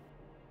gonna... I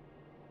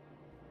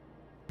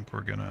think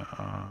we're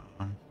gonna...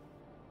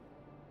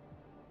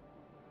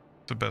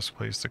 the best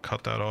place to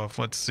cut that off.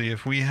 Let's see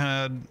if we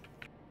had...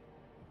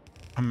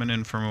 coming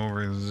in from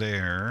over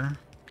there.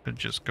 Could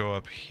just go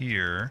up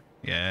here.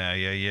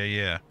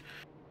 Yeah.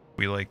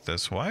 We like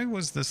this. Why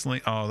was this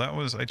link? Oh, that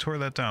was... I tore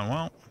that down.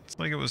 Well, it's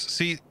like it was...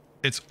 See,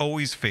 it's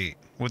always fate.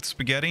 With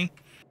spaghetti,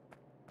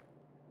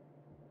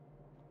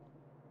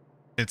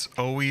 it's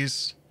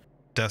always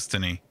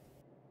destiny.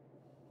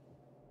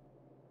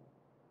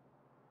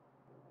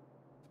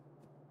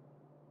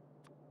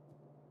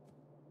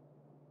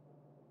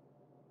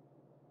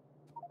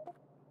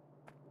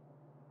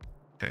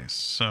 Okay,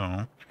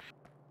 so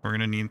we're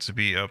gonna need to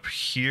be up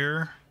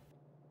here.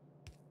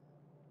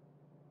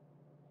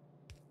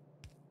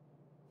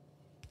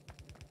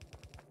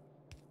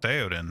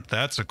 Theoden,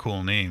 that's a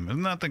cool name.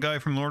 Isn't that the guy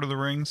from Lord of the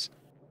Rings?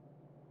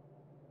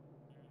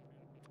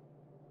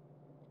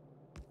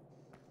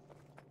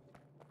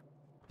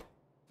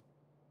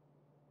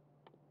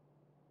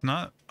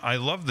 Not, I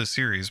love the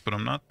series, but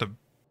I'm not the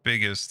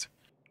biggest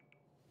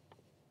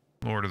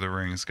Lord of the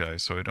Rings guy,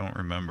 so I don't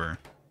remember.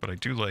 But I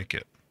do like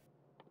it.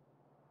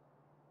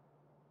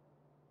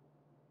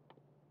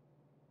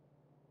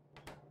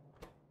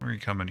 What are you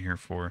coming here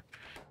for?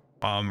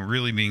 I'm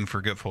really being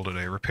forgetful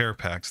today. Repair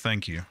packs,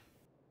 thank you.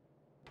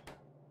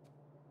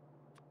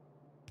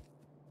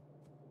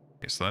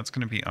 Okay, so that's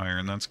going to be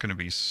iron. That's going to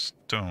be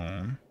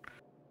stone.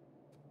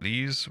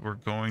 These we're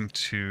going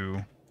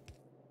to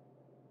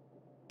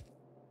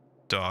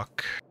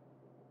duck.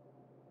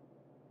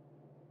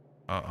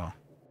 Uh-oh.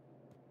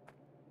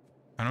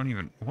 I don't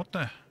even...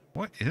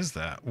 What is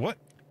that? What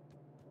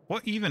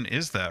even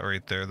is that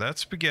right there?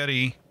 That's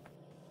spaghetti.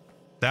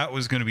 That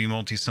was going to be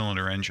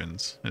multi-cylinder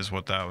engines, is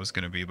what that was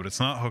going to be, but it's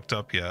not hooked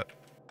up yet.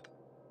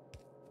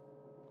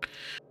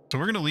 So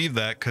we're going to leave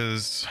that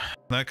because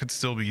that could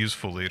still be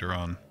useful later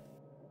on.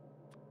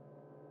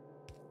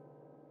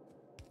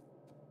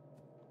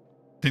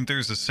 I think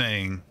there's a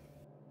saying,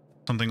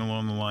 something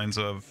along the lines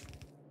of,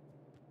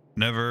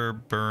 never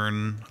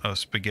burn a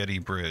spaghetti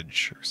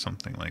bridge, or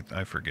something like that.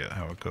 I forget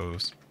how it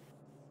goes.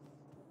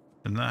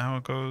 Isn't that how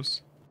it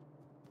goes?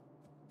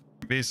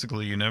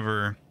 Basically, you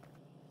never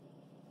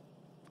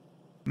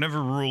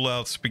rule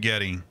out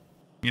spaghetti.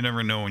 You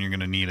never know when you're going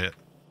to need it.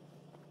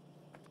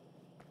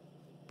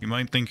 You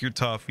might think you're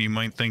tough. You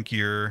might think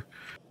you're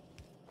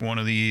one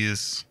of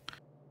these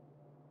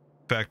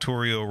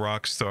Factorio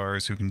rock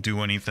stars who can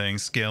do anything,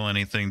 scale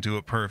anything, do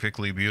it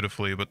perfectly,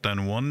 beautifully. But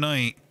then one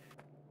night,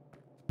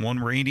 one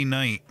rainy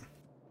night,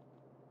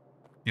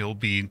 you'll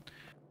be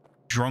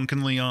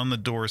drunkenly on the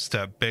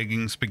doorstep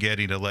begging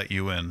spaghetti to let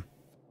you in.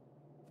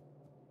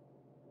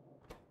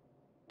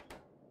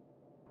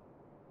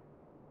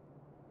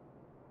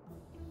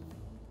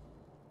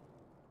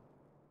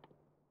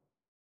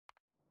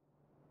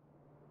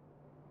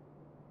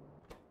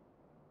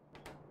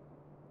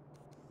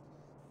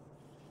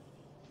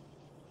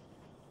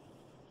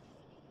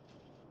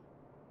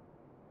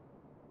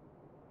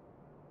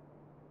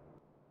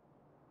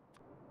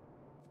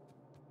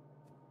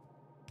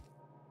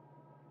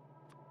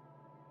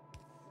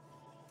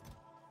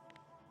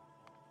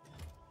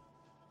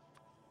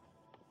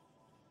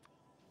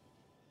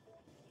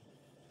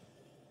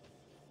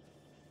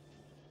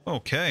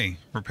 Okay,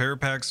 repair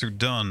packs are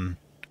done.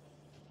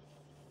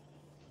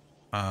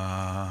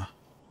 Let's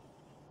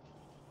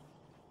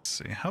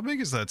see. How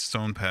big is that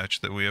stone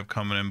patch that we have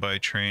coming in by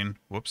train?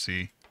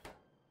 Whoopsie.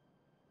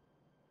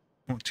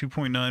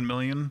 2.9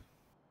 million?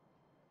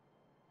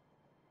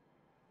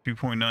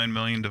 2.9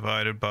 million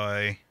divided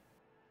by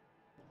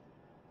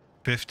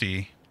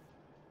 50.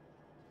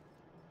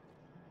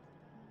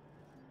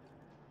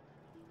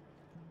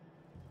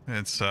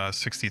 It's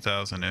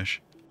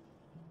 60,000-ish.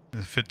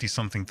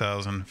 50-something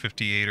thousand.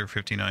 58 or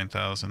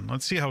 59,000.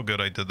 Let's see how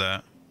good I did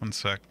that. One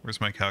sec.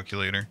 Where's my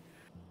calculator?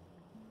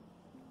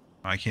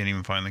 I can't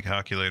even find the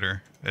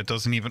calculator. It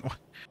doesn't even...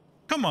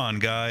 Come on,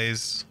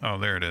 guys. Oh,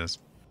 there it is.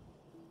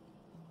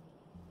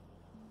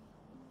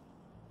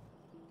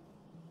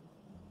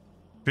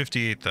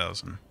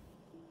 $58,000.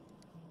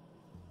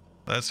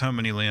 That's how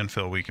many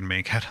landfill we can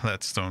make out of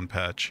that stone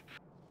patch.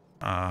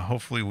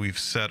 Hopefully we've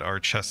set our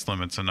chest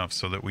limits enough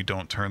so that we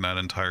don't turn that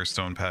entire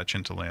stone patch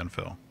into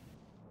landfill.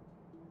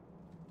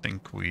 I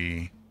think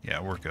we...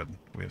 Yeah, we're good.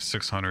 We have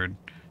 600.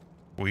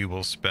 We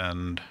will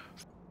spend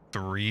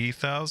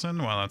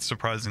 3,000? Wow, that's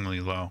surprisingly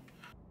low.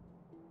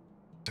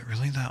 Is it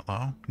really that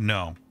low?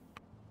 No.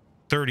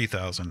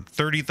 30,000.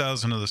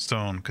 30,000 of the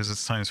stone, because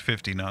it's times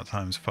 50, not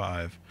times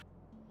 5.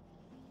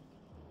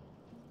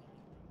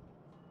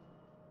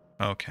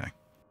 Okay.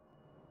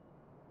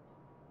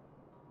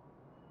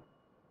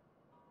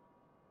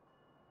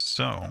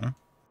 So,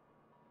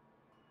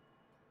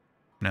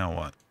 now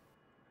what?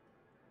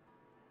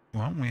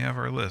 Well, we have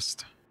our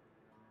list.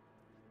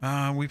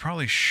 We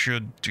probably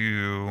should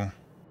do...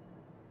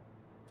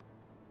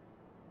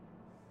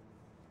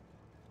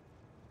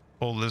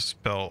 Pull this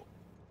belt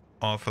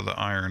off of the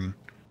iron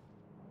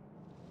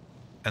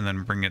and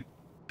then bring it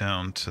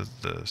down to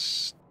the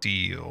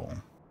steel.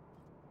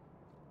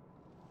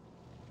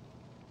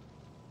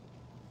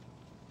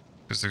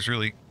 Because there's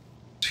really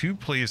two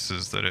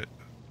places that it...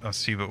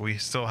 see, but we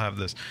still have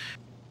this.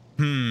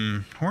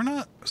 We're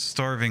not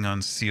starving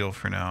on steel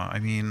for now. I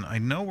mean, I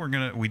know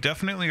we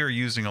definitely are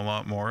using a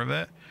lot more of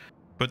it,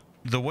 but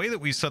the way that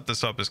we set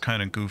this up is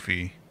kind of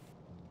goofy.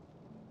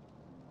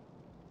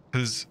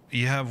 Because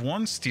you have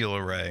one steel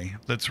array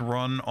that's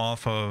run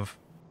off of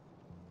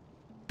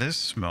this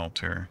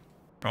smelter.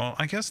 Well,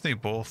 I guess they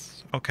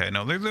both... Okay,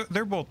 no,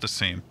 they're both the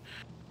same.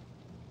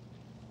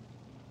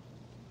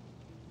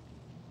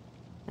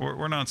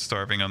 We're not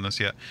starving on this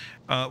yet.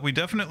 We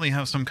definitely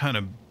have some kind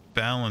of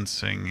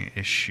balancing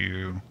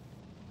issue.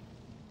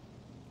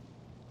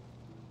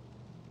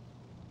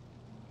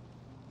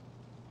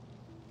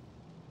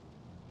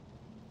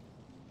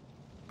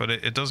 But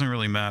it doesn't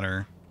really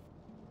matter,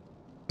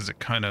 because it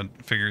kind of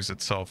figures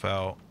itself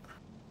out.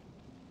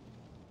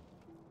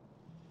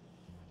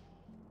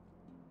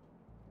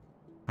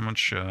 How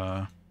much,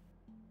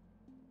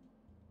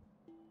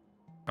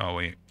 Oh,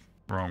 wait.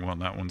 Wrong one.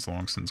 That one's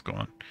long since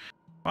gone.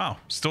 Wow.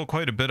 Still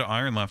quite a bit of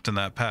iron left in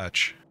that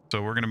patch.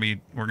 So we're gonna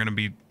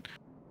be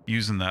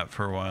using that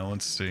for a while.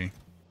 Let's see.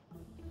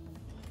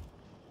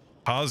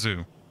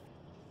 Pazu.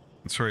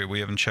 That's right. We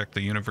haven't checked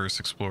the Universe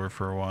Explorer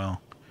for a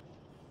while.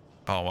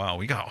 Oh, wow.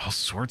 We got all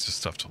sorts of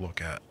stuff to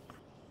look at.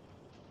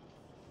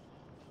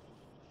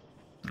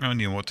 I don't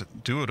know what to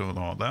do with it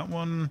all. That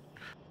one,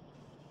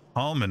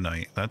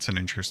 Almanite. That's an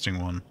interesting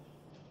one.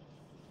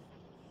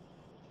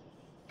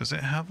 Does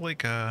it have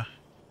like a...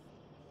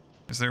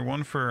 Is there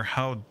one for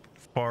how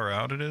far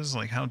out it is?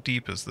 Like, how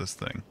deep is this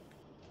thing?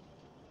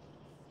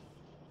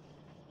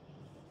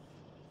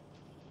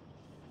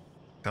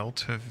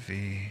 Delta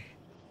V.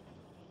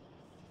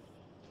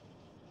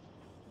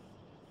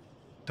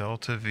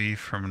 Delta V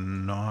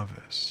from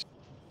Novice.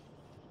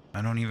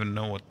 I don't even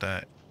know what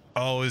that...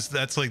 Oh,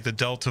 that's like the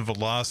delta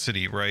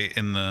velocity, right?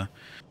 In the...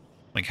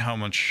 Like how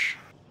much...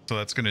 So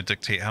that's going to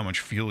dictate how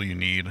much fuel you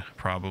need,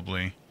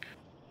 probably.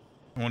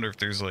 I wonder if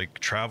there's like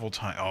travel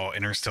time. Oh,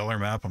 interstellar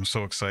map. I'm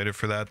so excited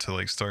for that, to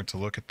like start to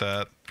look at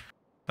that.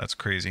 That's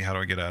crazy. How do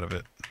I get out of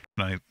it?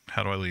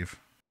 How do I leave?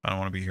 I don't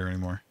want to be here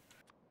anymore.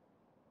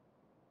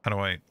 How do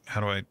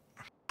I...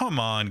 Come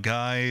on,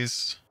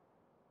 guys.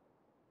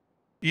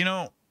 You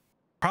know,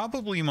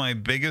 probably my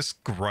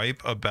biggest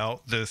gripe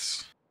about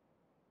this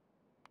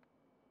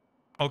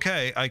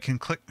Okay, I can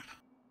click.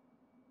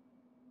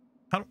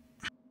 How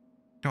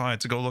do I have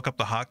to go look up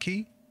the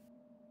hotkey?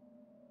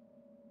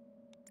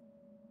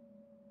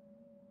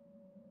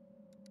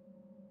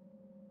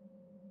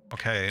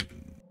 Okay,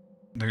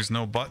 there's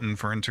no button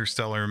for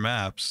interstellar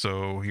maps,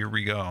 so here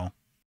we go.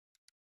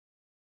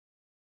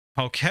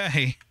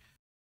 Okay.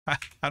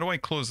 How do I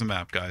close the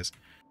map, guys?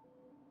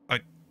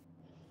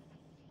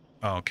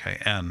 Okay,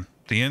 N.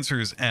 The answer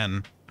is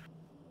N.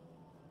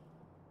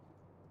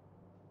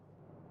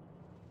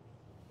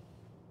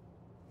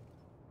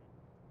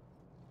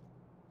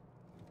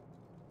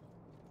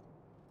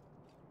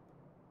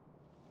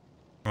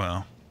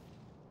 Well,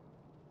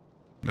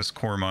 this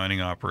core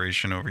mining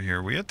operation over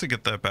here, we had to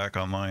get that back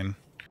online.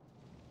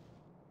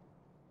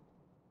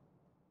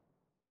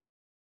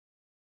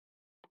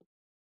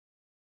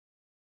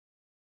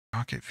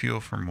 Rocket fuel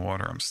from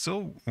water. I'm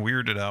still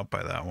weirded out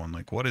by that one.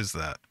 Like, what is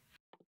that?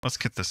 Let's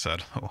get this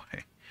out of the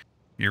way.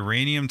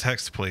 Uranium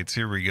text plates.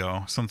 Here we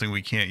go. Something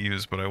we can't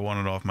use, but I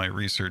want it off my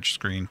research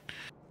screen.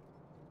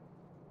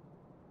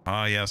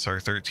 Ah, yes, our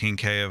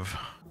 13K of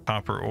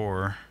copper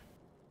ore.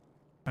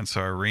 That's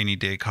our rainy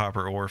day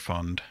copper ore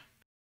fund.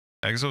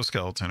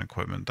 Exoskeleton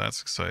equipment.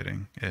 That's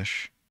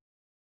exciting-ish.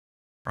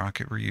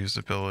 Rocket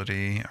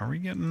reusability. Are we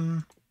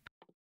getting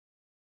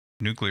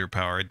nuclear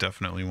power? I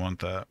definitely want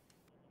that.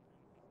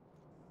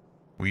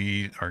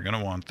 We are going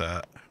to want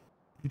that.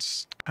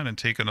 Let's kind of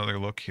take another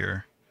look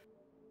here.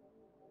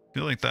 I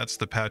feel like that's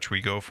the patch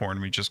we go for,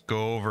 and we just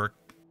go over,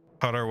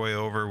 cut our way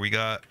over. We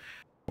got,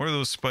 what are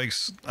those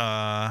spikes?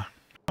 How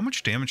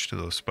much damage do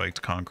those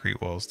spiked concrete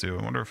walls do?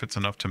 I wonder if it's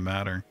enough to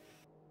matter.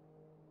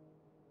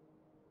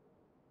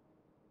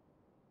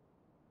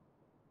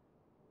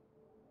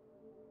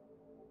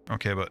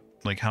 Okay, but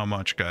like how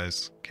much,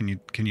 guys? Can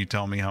you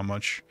tell me how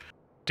much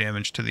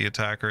damage to the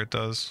attacker it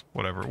does?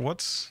 Whatever.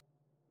 What's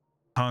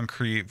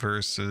concrete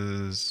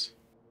versus...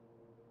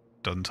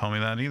 Doesn't tell me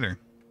that either.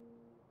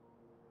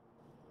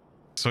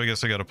 So I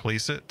guess I gotta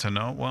place it to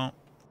know. Well,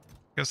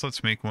 I guess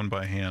let's make one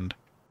by hand.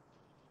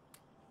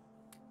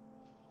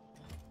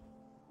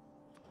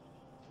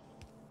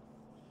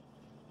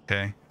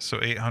 Okay, so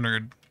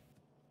 800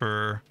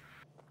 for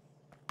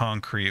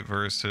concrete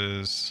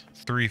versus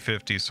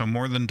 350, so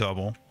more than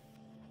double.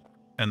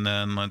 And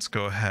then let's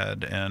go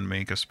ahead and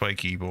make a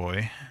spiky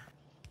boy.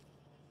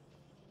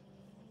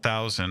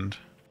 1,000.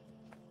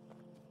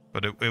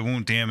 But it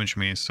won't damage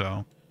me,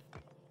 so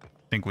I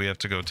think we have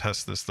to go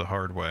test this the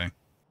hard way.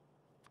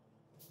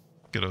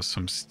 Get us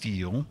some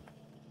steel.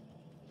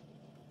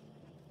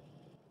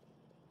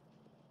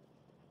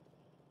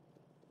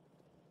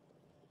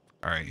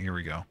 Alright, here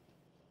we go.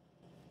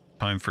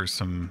 Time for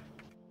some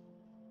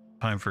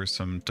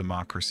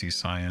democracy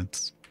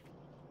science.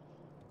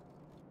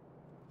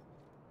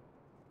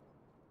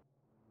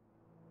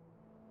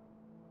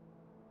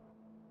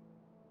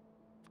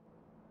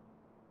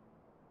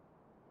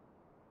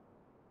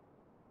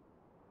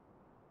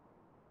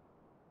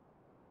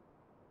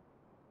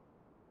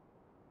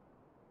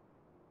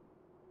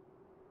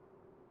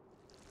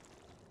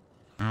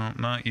 No,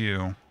 not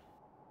you.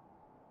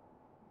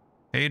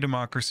 Hey,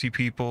 democracy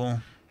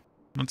people.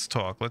 Let's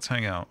talk. Let's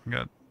hang out. We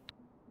got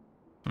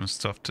some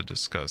stuff to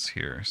discuss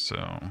here,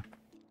 so...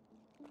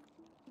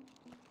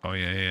 Oh,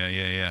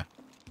 yeah.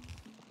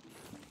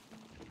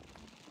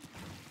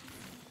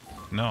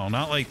 No,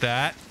 not like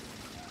that.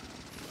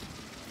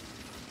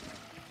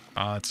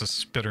 Ah, it's a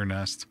spitter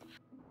nest.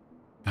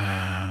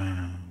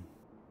 There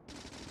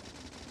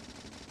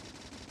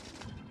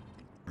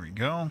we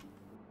go.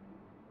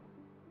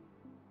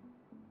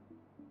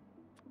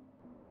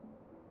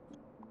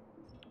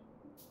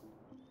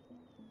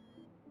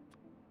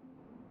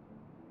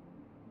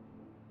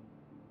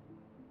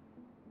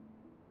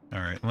 All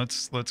right,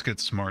 let's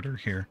get smarter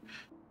here.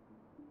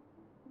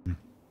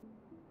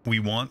 We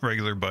want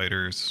regular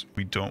biters.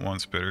 We don't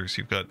want spitters.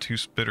 You've got 2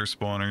 spitter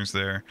spawners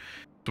there.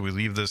 So we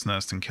leave this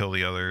nest and kill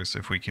the others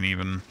if we can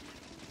even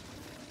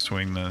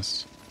swing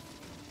this.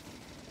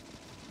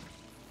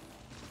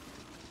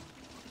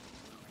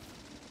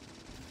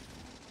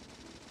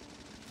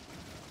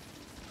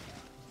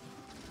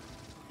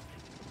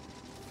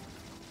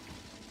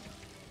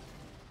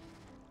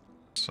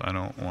 So I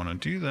don't want to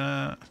do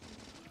that.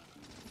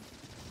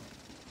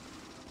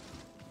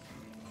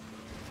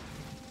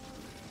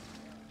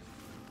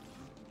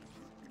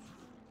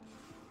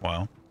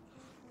 Wow.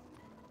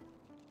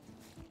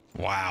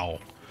 Wow.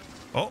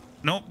 Oh,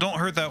 nope, don't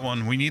hurt that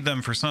one. We need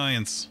them for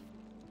science.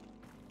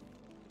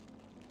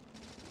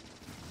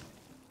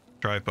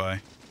 Drive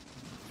by.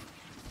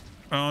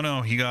 Oh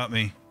no, he got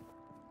me.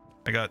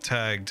 I got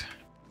tagged.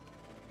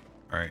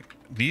 All right.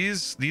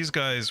 These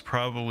guys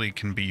probably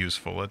can be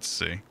useful. Let's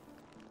see.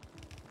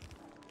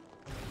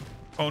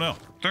 Oh no,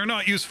 they're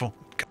not useful.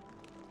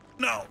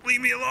 No,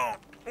 leave me alone.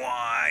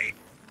 Why?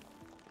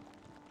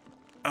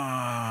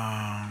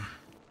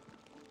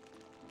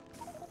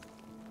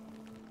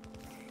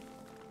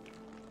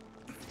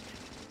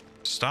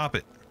 Stop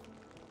it.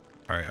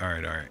 All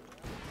right.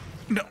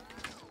 No.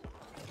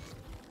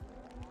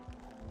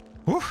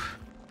 Whew.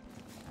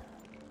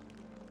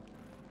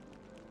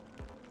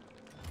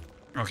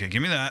 Okay,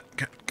 give me that.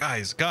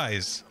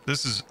 Guys,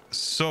 this is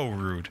so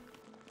rude.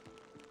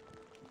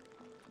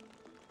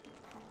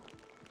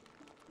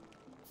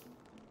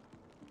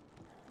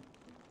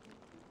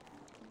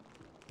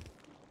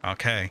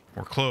 Okay,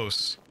 we're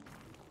close.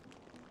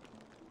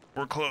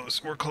 We're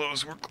close.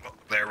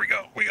 There we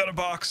go. We got a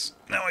box.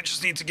 Now I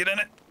just need to get in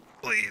it.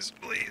 Please.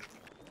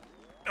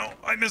 No,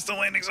 I missed the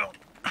landing zone.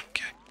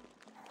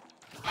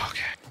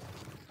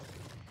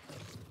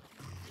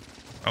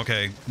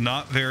 Okay,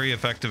 not very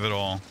effective at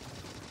all.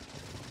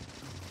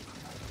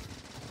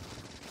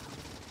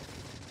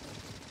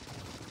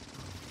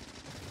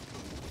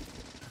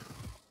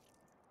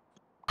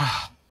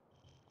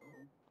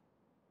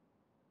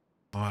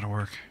 A lot of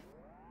work.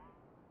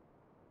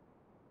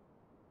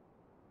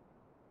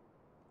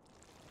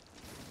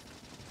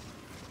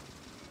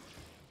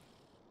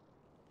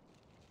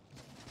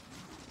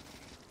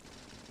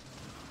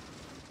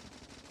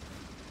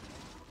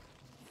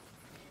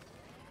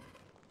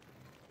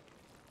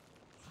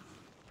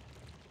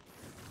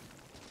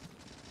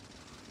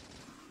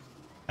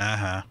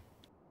 Uh-huh.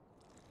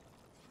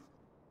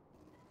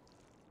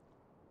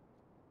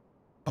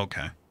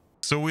 Okay.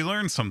 So we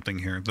learned something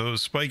here.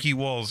 Those spiky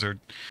walls are,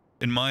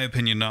 in my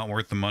opinion, not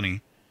worth the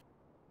money.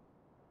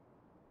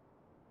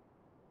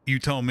 You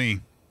tell me,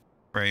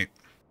 right?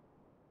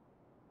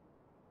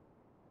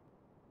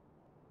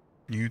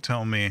 You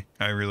tell me.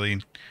 I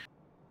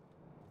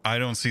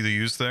don't see the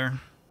use there.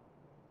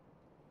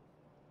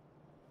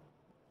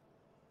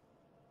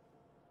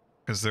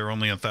 Because they're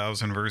only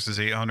 1,000 versus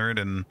 800,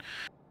 and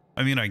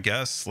I mean, I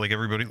guess like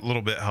everybody, a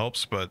little bit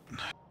helps, but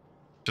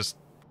just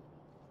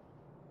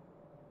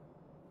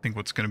I think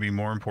what's going to be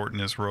more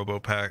important is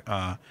RoboPack.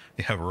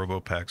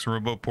 RoboPacks,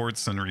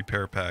 RoboPorts, and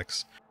repair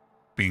packs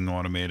being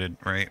automated,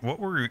 right? What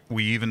were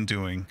we even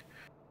doing?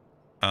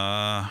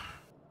 We're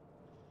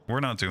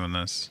not doing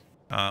this.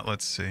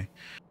 Let's see.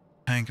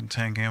 Tank and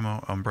tank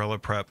ammo, umbrella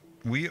prep.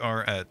 We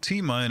are at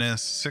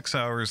T-minus 6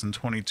 hours and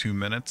 22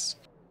 minutes.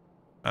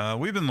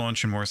 We've been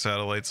launching more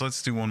satellites.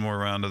 Let's do one more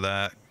round of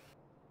that.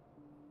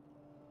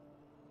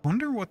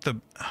 Wonder what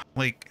the,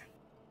 like,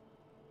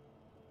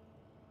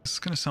 this is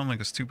going to sound like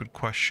a stupid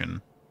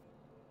question,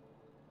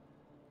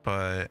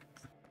 but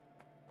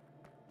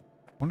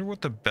wonder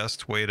what the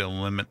best way to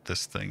limit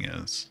this thing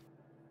is.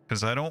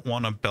 Because I don't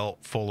want a belt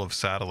full of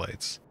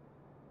satellites.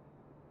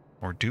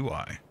 Or do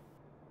I?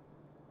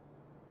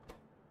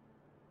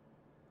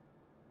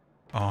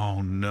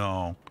 Oh,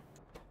 no.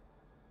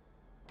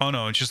 Oh,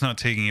 no, it's just not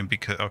taking it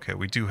because... Okay,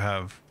 we do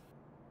have...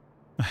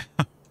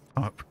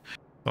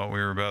 Thought we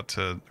were about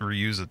to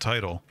reuse a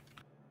title.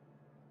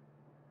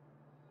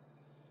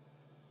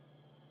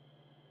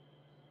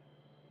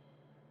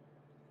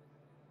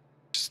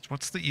 Just,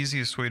 what's the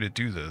easiest way to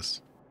do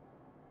this?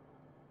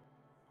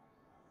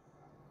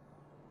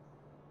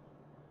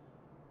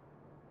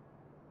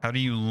 How do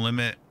you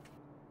limit...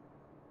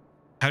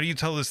 How do you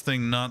tell this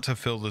thing not to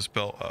fill this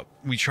belt up?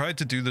 We tried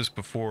to do this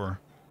before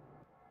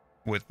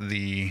with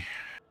these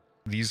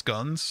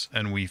guns,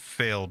 and we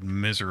failed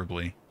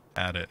miserably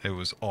at it. It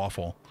was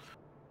awful.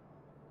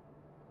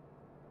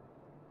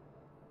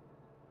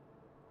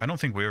 I don't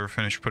think we ever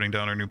finished putting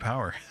down our new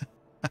power.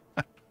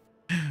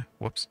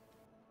 Whoops.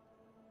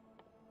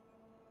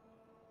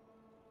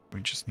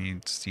 We just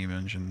need steam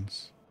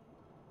engines.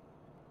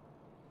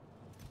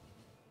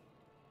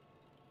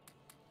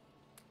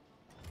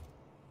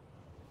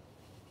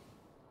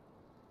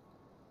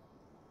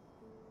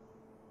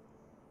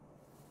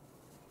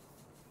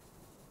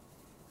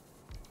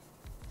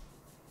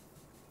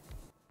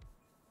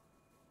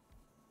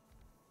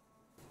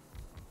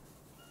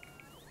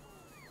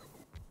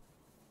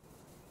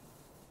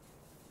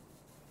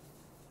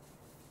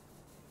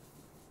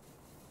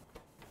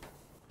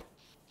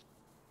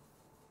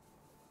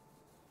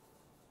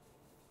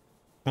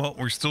 Well,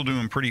 we're still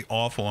doing pretty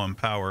awful on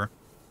power.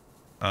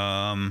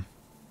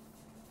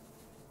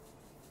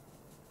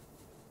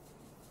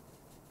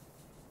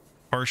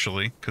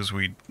 Partially, because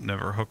we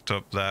never hooked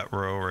up that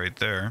row right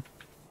there.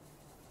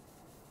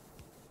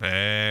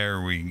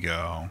 There we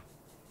go.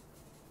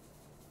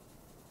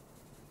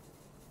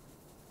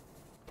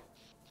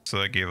 So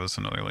that gave us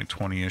another like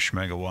 20-ish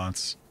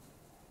megawatts.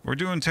 We're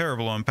doing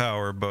terrible on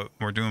power, but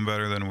we're doing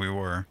better than we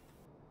were.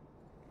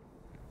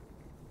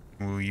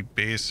 We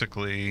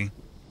basically...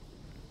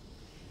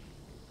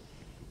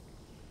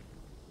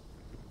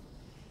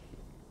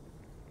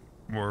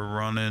 We're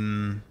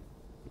running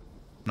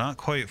not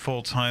quite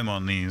full time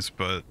on these,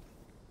 but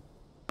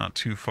not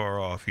too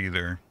far off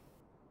either.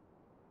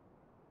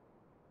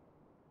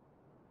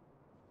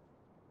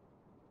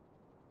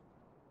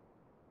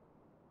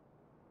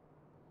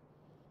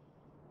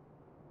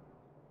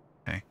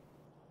 Okay.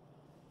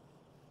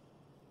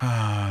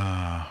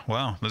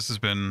 Wow, this has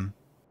been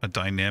a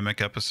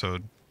dynamic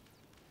episode.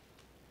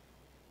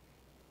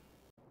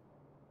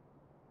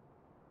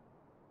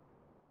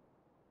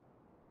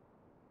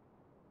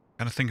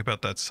 Gotta think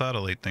about that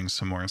satellite thing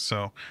some more.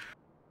 So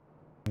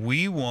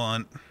we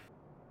want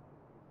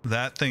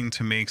that thing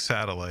to make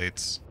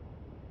satellites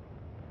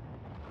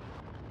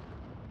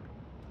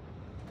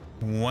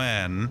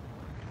when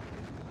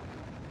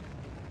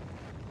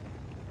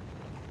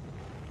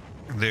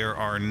there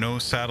are no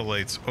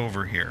satellites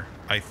over here,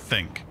 I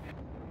think.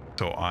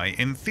 So I,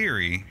 in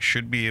theory,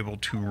 should be able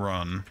to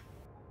run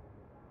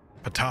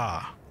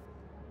Ptah.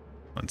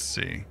 Let's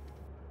see.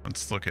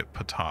 Let's look at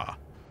Ptah.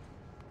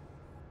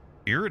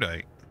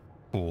 Iridite.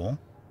 Cool.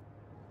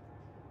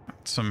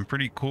 Some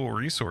pretty cool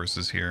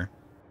resources here.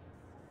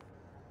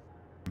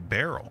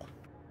 Barrel.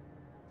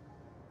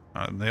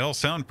 They all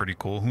sound pretty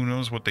cool. Who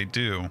knows what they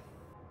do?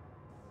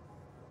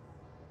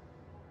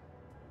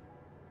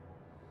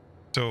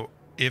 So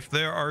if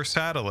there are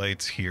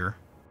satellites here,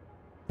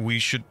 we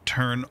should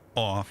turn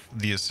off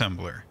the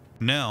assembler.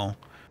 Now,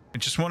 I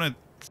just want to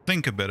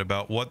think a bit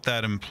about what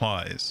that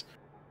implies.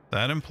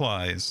 That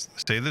implies,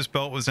 say this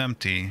belt was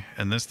empty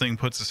and this thing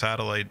puts a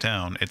satellite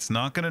down, it's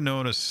not going to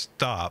know to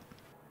stop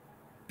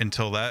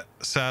until that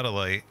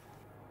satellite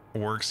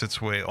works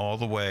its way all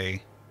the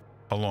way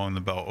along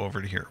the belt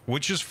over to here,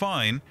 which is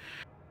fine,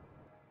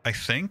 I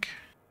think.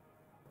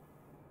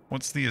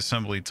 What's the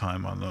assembly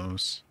time on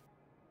those?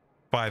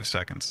 5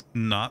 seconds.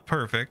 Not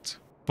perfect,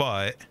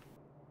 but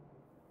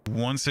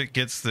once it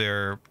gets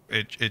there,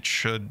 it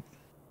should,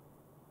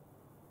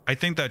 I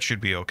think that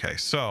should be okay.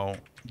 So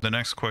the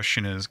next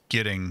question is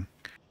getting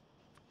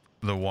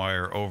the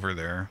wire over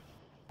there.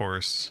 Of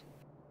course,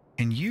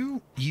 can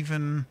you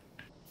even,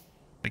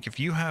 like,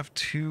 if you have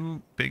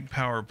 2 big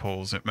power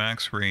poles at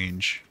max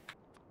range,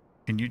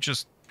 can you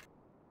just,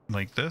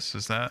 like this?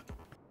 Is that?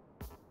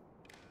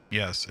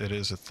 Yes, it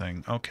is a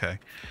thing. Okay.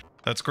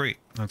 That's great.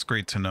 That's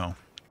great to know.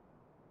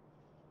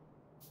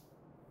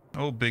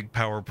 Oh, big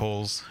power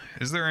poles.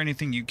 Is there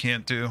anything you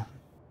can't do?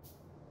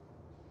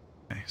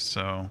 Okay,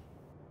 so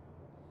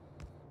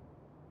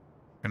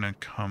I'm gonna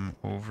come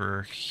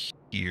over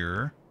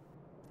here.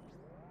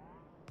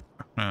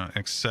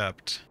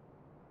 Except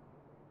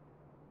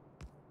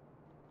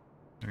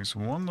there's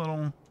one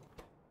little,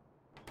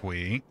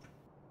 wait.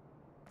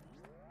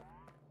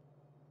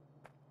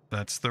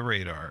 That's the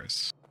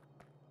radars.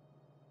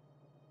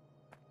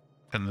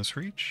 Can this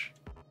reach?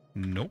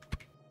 Nope.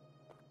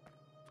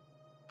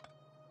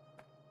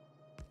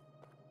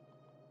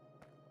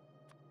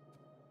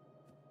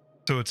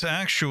 So it's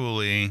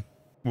actually,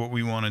 what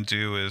we want to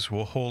do is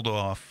we'll hold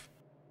off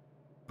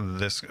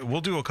this.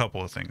 We'll do a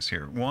couple of things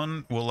here.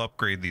 One, we'll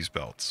upgrade these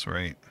belts,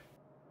 right?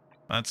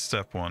 That's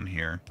step 1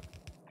 here.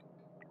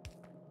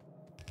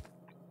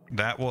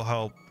 That will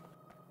help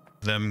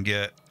them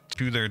get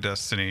to their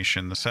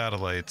destination. The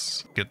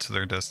satellites get to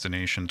their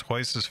destination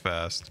twice as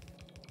fast.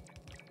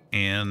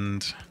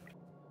 And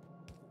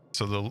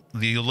so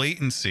the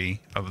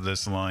latency of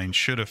this line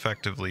should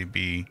effectively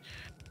be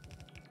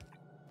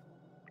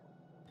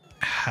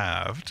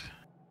halved.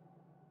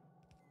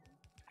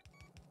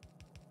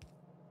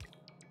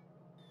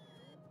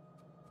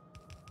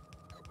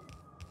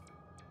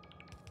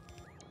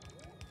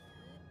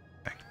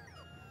 Okay.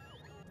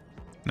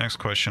 Next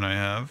question I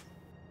have.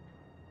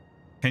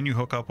 Can you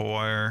hook up a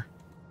wire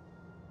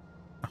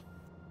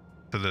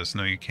to this?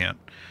 No, you can't.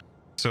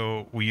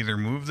 So we either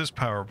move this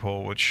power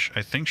pole, which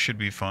I think should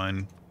be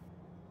fine.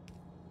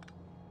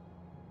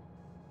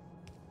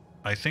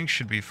 I think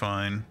should be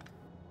fine.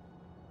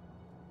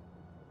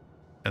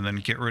 And then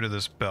get rid of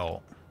this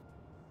belt.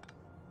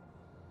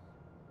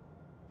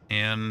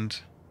 And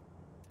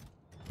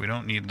we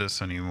don't need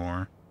this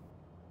anymore.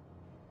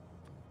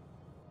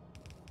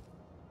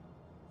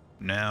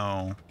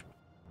 Now,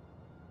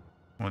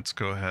 let's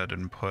go ahead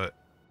and put...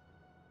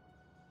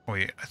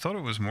 Wait, I thought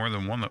it was more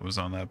than one that was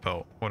on that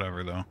belt.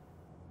 Whatever, though.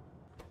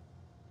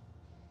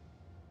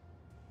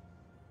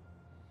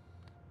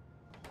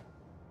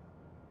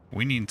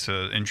 We need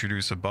to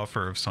introduce a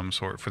buffer of some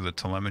sort for the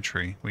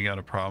telemetry. We got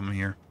a problem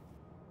here.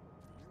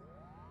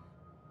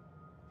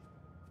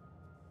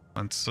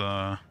 Let's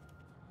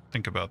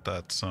think about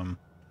that some.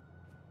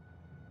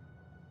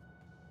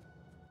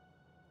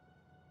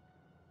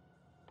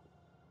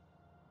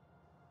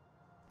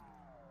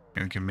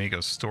 We can make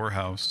a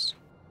storehouse.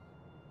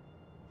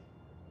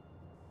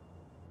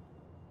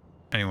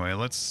 Anyway,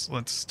 let's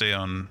stay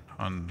on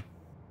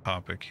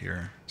topic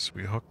here. So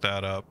we hook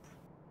that up.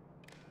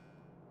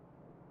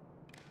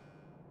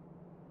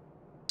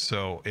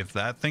 So if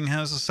that thing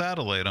has a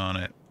satellite on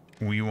it,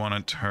 we want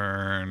to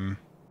turn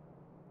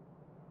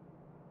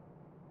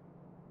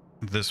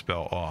this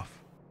belt off,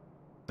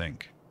 I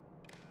think.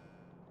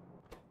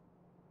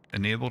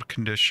 Enabled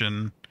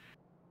condition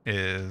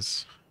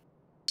is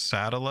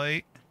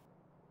satellite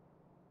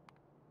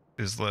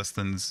is less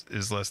than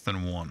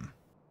 1.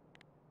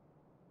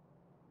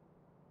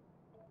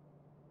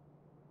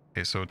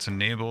 Okay, so it's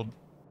enabled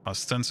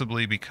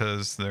ostensibly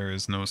because there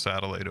is no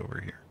satellite over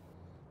here.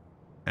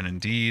 And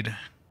indeed,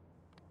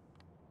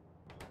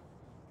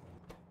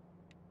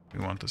 we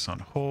want this on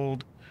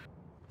hold.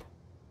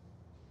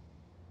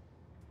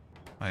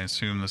 I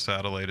assume the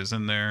satellite is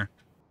in there.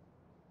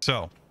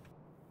 So,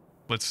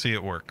 let's see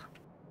it work.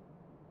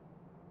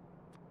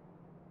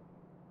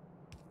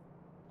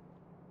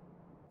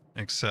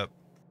 Except,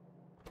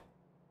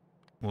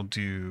 we'll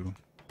do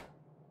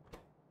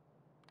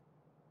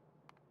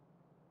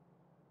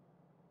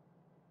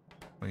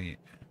Wait.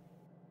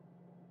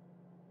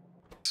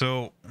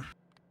 So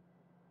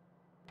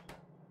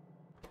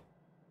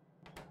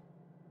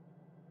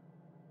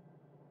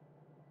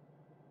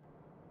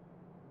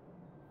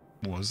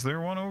was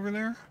there one over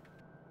there?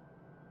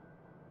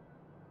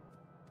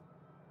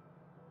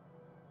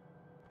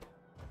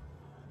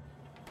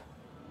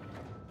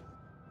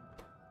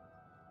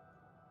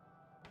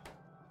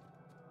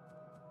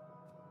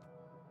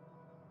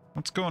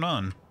 What's going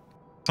on?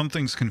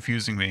 Something's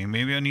confusing me.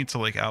 Maybe I need to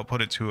like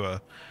output it to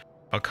a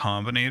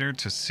combinator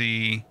to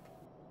see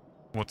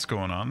what's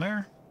going on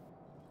there.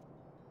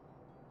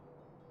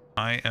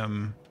 I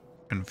am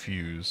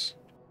confused.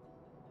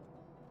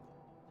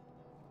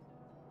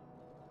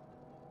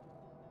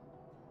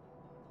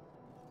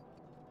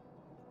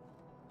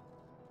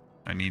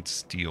 I need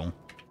steel.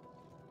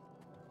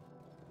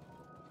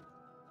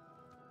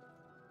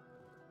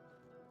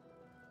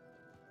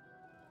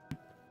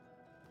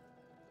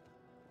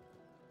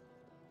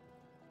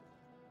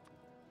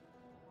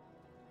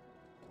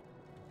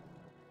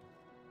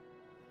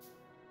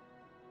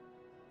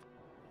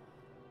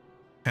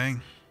 Okay,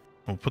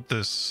 we'll put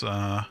this,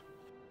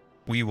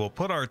 we will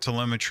put our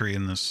telemetry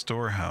in the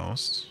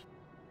storehouse.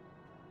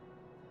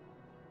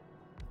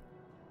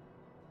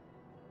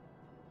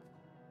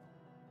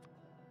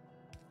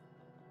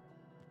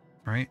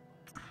 Right?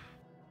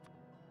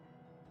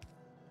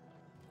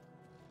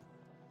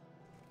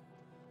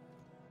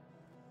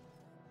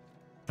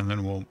 And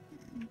then we'll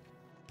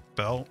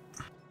belt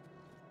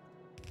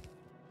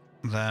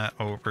that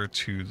over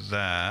to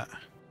that.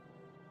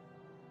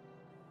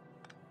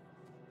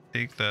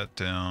 Take that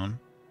down.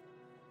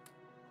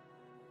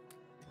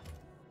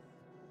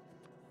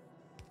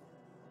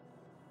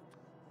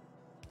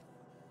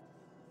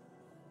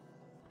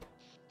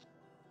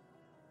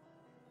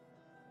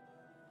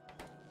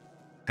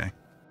 Okay,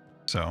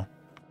 so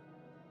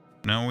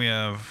now we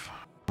have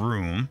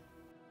room.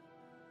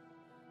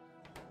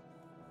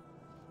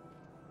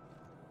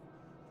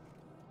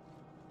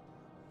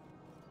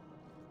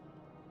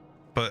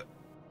 But,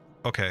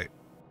 okay,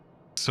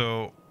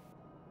 so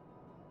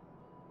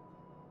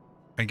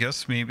I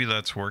guess maybe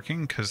that's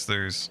working because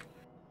there's,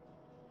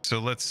 so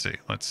let's see,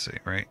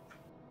 right?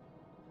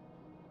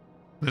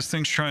 This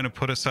thing's trying to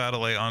put a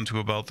satellite onto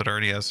a belt that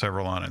already has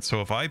several on it. So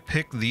if I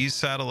pick these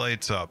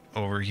satellites up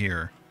over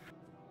here,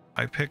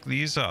 I pick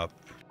these up,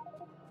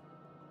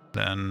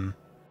 then,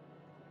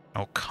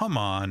 oh, come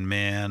on,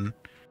 man.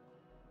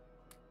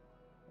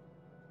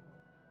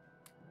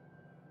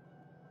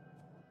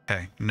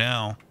 Okay,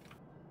 now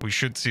we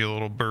should see a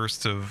little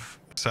burst of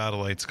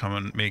satellites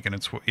coming, making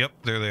its way. Yep,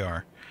 there they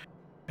are.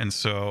 And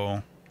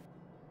so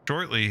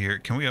shortly here,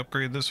 can we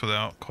upgrade this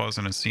without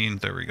causing a scene?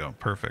 There we go.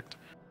 Perfect.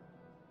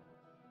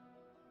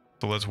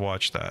 So let's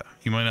watch that.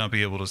 You might not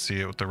be able to see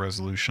it with the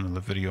resolution of the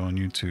video on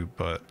YouTube,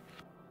 but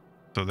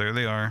so there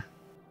they are.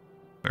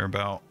 They're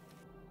about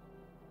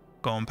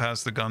going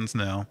past the guns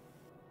now.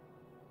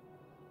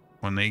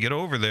 When they get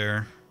over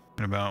there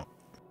in about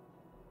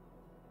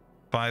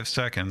 5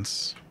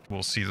 seconds,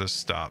 we'll see this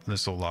stop.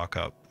 This will lock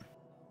up.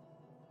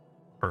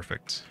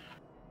 Perfect.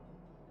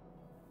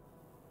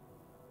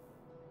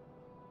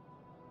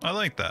 I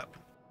like that.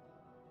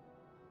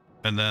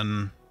 And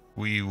then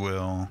we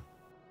will,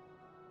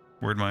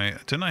 where'd my,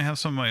 didn't I have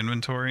some of my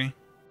inventory?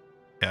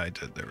 Yeah, I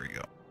did. There we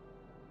go.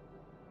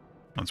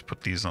 Let's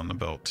put these on the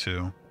belt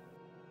too.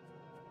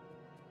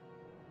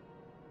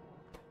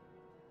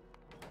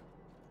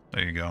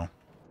 There you go.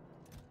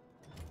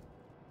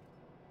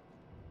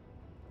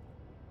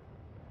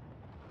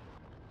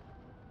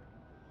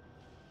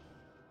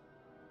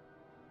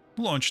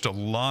 Launched a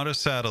lot of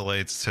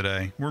satellites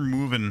today. We're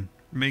moving,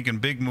 making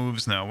big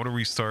moves now. What are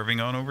we starving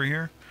on over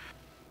here?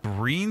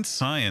 Green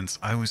science.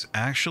 I was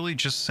actually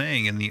just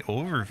saying in the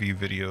overview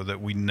video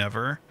that we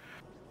never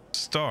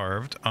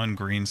starved on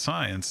green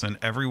science, and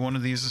every one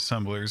of these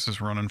assemblers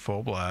is running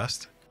full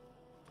blast.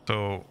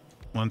 So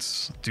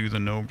let's do the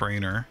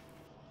no-brainer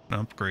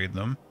and upgrade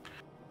them.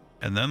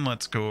 And then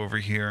let's go over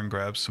here and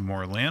grab some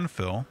more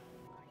landfill.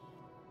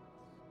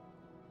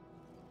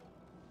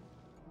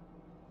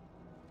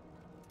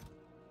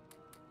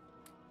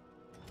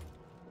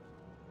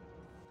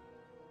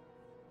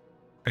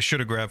 I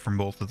should have grabbed from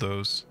both of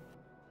those.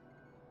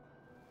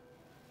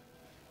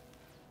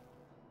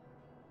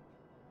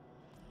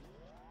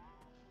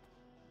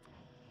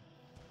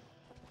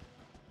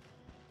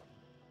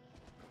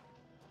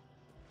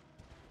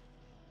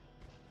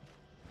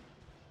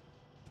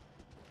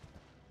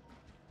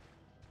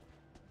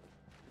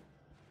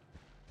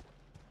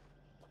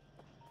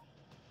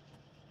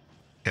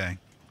 Okay.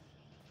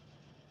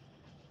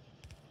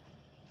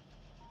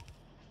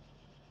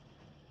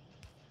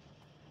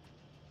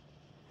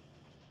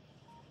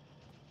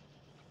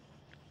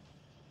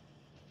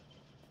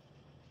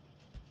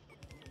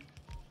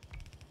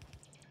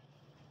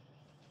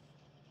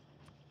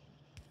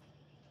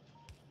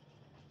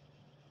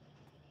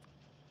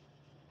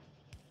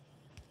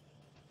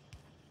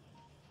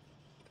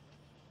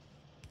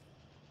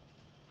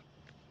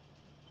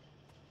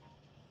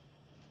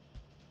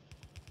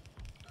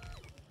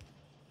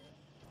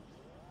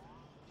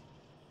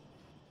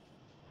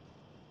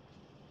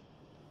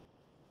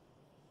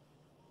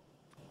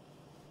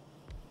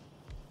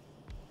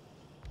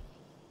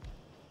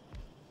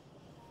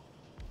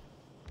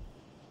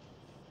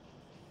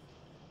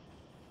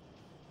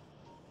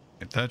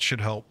 that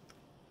should help.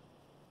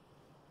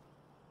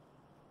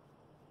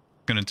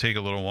 Gonna take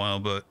a little while,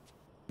 but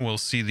we'll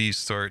see these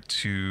start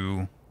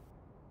to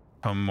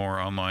come more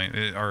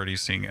online. Already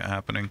seeing it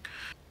happening.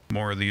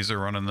 More of these are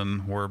running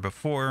than were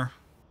before,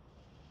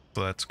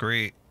 so that's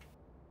great.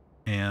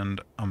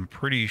 And I'm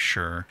pretty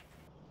sure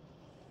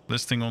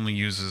this thing only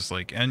uses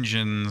like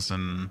engines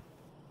and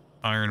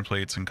iron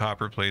plates and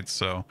copper plates,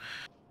 so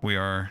we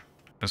are,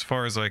 as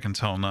far as I can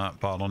tell, not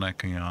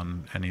bottlenecking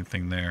on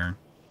anything there.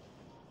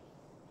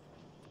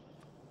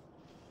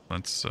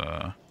 Let's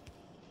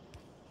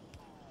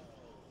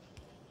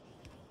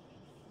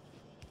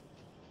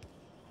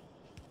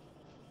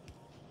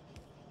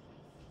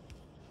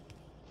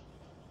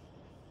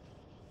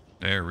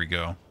there we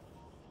go.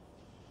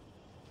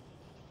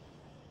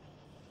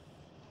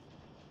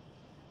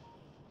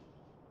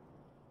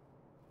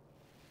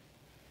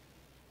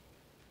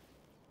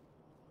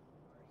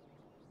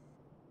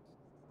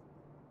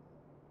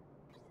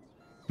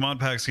 Mod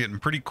pack's getting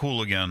pretty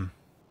cool again.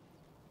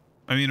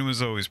 I mean, it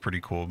was always pretty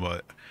cool,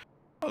 but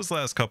those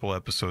last couple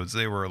episodes,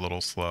 they were a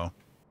little slow.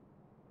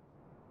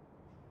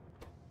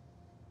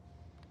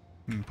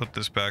 Put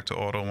this back to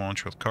auto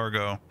launch with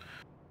cargo.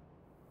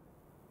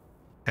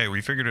 Hey,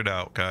 we figured it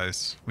out,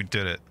 guys. We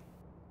did it.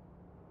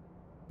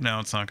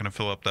 Now it's not going to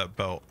fill up that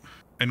belt.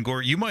 And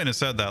Gort, you might have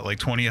said that like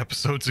 20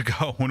 episodes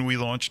ago when we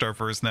launched our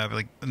first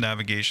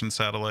navigation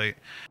satellite.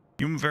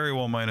 You very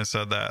well might have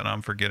said that, and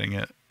I'm forgetting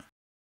it.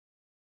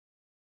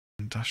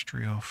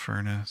 Industrial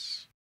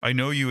furnace. I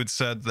know you had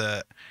said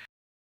that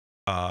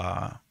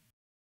that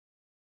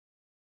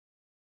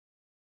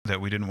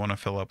we didn't want to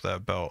fill up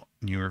that belt.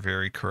 You were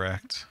very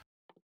correct.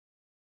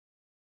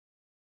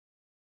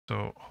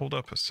 So hold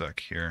up a sec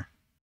here.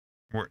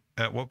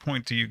 At what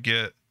point do you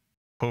get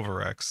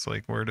Poverex?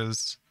 Like where do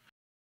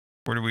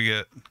we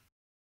get?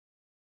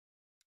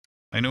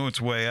 I know it's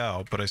way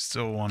out, but I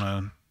still want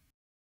to.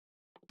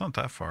 Not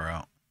that far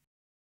out.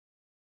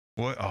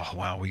 What? Oh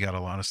wow, we got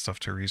a lot of stuff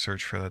to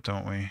research for that,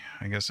 don't we?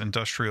 I guess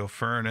industrial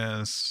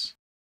furnace.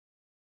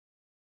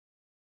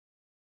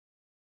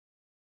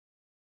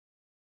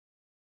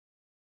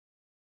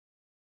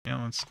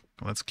 Yeah,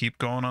 let's keep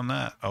going on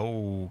that.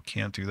 Oh,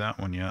 can't do that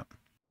one yet.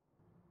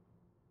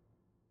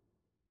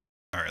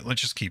 All right,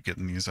 let's just keep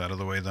getting these out of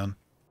the way then.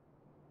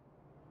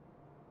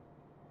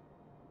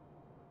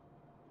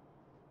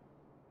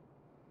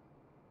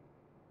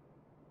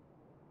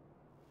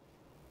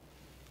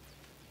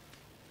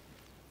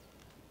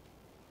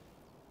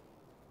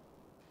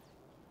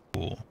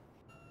 Cool.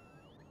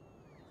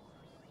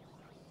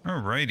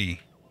 Alrighty.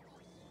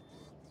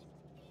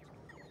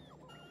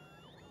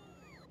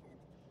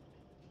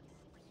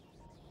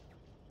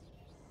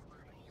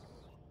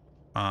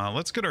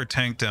 Let's get our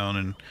tank down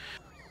and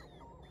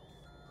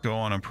go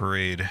on a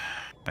parade,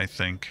 I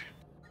think.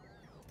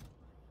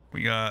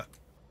 We got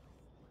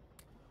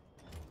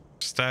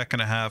a stack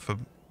and a half of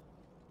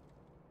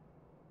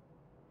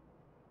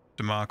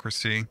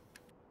democracy.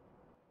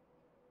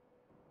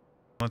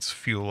 Let's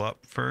fuel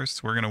up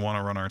first. We're going to want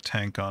to run our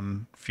tank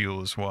on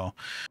fuel as well.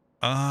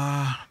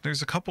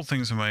 There's a couple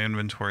things in my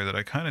inventory that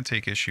I kind of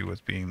take issue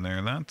with being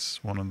there.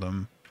 That's one of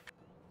them.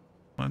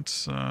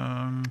 Let's,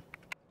 all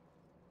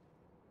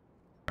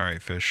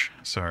right, fish.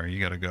 Sorry,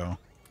 you gotta go.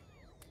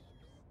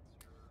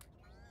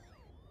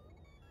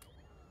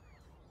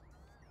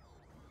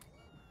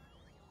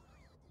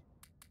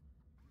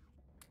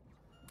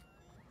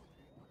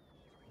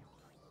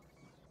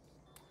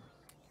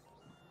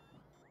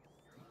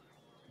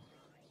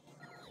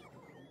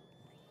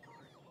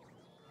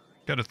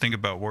 Got to think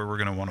about where we're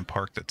going to want to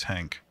park the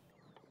tank.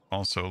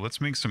 Also, let's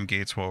make some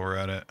gates while we're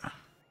at it.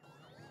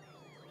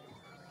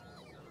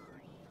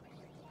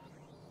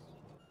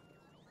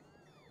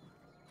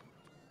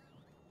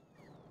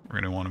 We're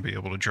going to want to be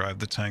able to drive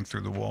the tank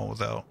through the wall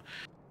without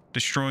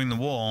destroying the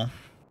wall.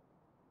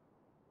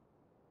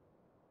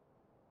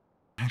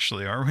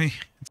 Actually, are we?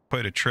 It's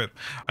quite a trip.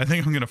 I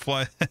think I'm going to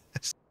fly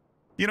this.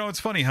 You know,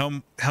 it's funny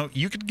how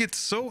you could get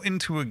so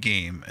into a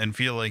game and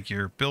feel like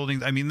you're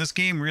building. I mean, this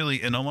game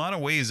really, in a lot of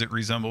ways, it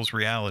resembles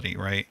reality,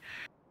 right?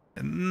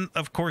 And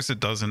of course it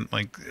doesn't.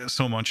 Like,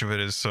 so much of it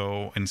is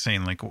so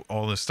insane, like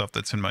all this stuff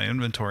that's in my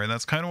inventory.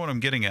 That's kind of what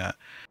I'm getting at.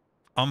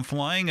 I'm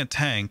flying a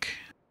tank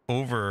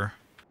over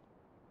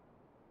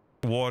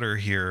water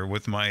here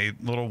with my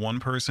little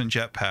one-person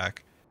jetpack.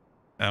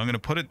 And I'm going to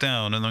put it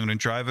down and I'm going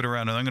to drive it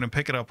around and I'm going to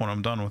pick it up when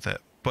I'm done with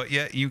it. But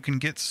yet you can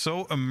get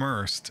so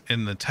immersed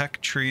in the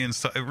tech tree and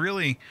stuff.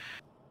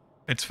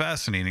 It's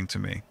fascinating to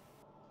me.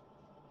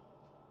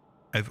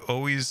 I've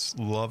always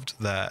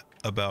loved that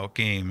about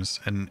games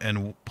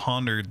and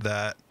pondered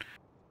that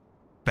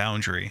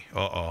boundary.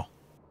 Uh-oh.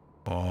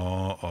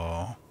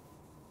 Uh-oh.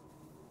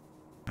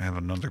 I have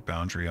another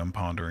boundary I'm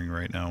pondering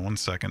right now. 1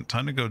 second.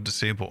 Time to go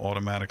disable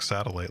automatic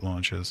satellite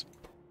launches.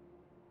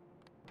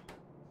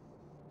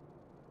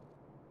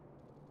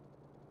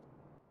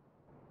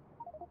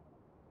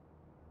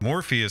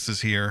 Morpheus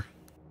is here.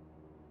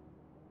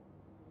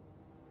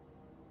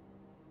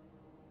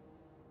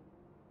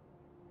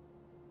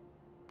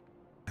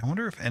 I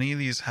wonder if any of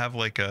these have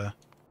like a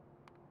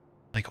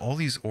Like all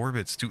these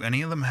orbits, do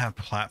any of them have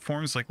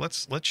platforms? Like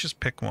let's just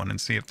pick one and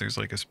see if there's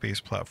like a space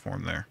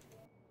platform there.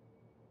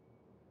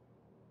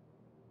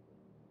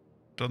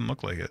 Doesn't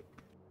look like it.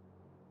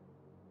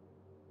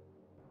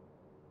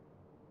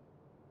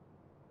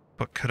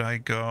 But could I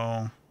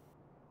go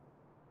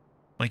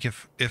like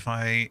if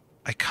I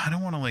kind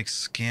of want to like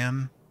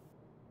scan.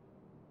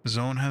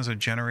 Zone has a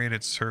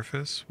generated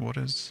surface. What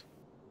is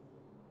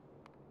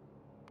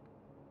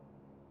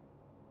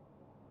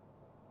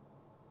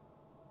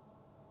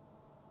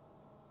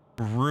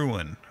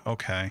ruin?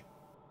 Okay.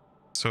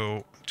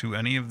 So do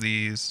any of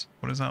these,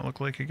 what does that look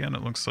like again?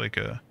 It looks like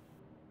a,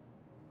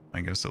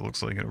 I guess it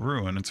looks like a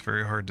ruin. It's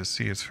very hard to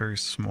see. It's very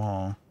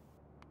small.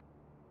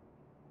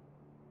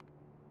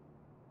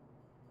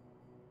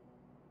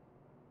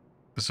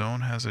 The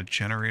zone has a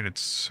generated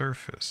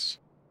surface.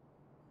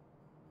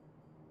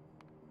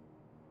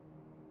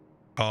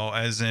 Oh,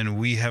 as in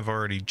we have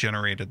already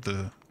generated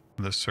the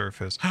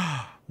surface.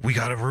 We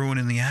got a ruin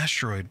in the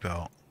asteroid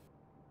belt.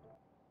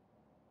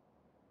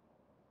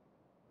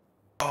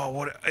 Oh,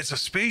 what? It's a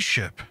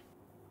spaceship.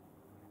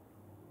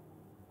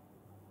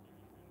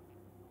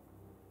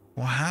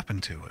 What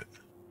happened to it?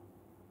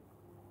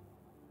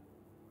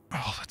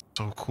 Oh, that's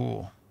so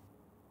cool.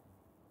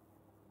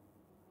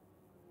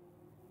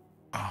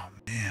 Oh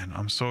man,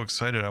 I'm so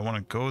excited. I want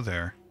to go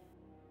there.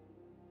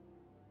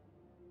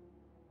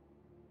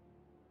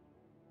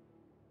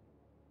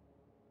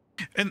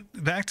 And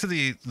back to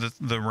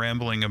the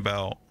rambling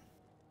about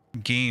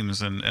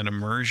games and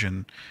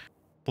immersion.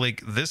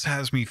 Like this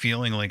has me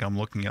feeling like I'm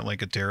looking at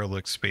like a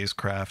derelict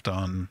spacecraft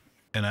on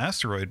an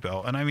asteroid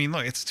belt. And I mean,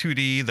 look, it's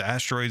 2D, the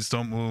asteroids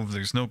don't move,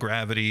 there's no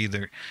gravity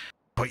there,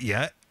 but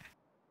yet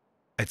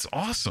it's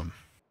awesome.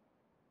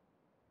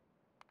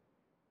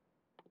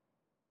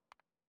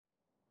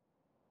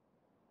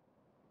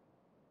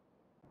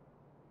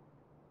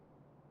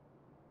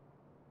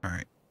 All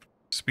right.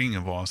 Speaking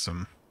of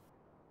awesome,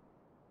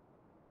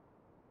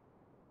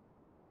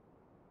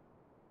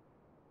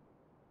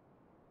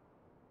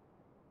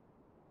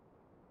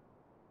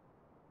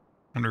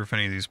 wonder if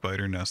any of these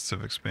spider nests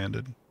have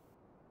expanded.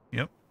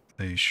 Yep,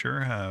 they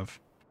sure have.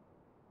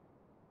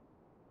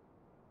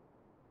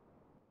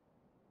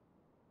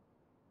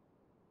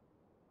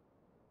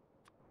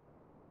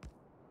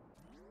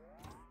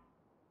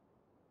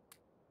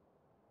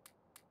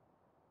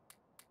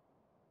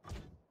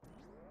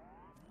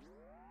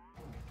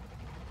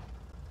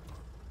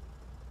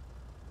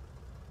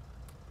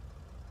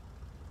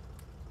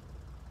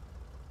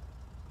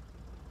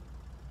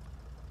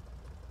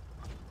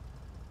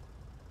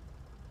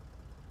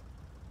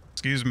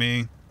 Excuse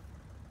me.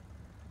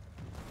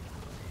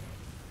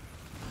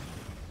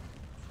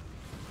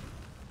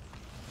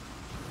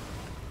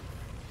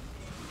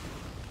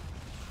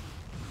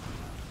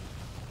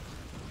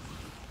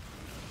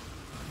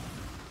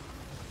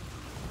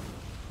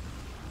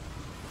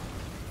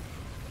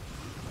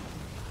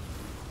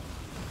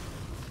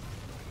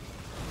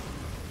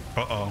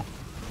 Uh-oh.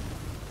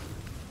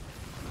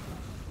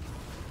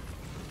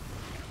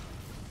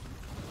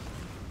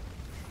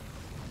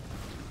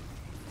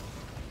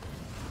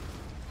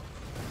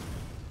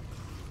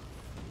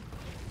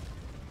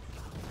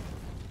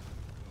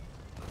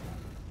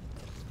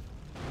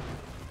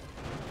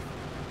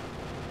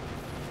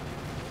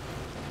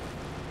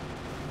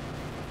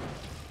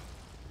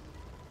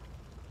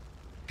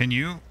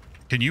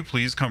 Can you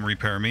please come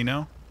repair me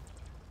now?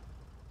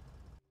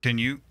 Can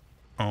you?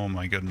 Oh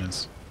my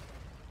goodness.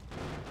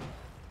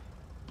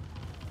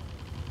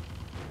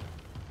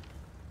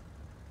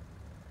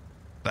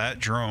 That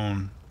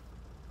drone.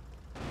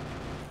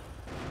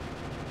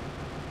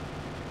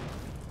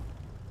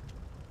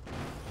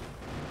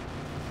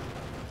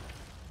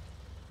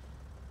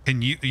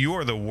 And you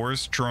are the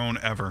worst drone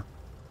ever.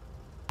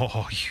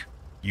 Oh,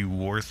 you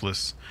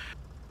worthless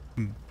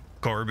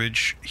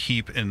garbage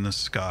heap in the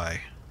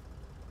sky.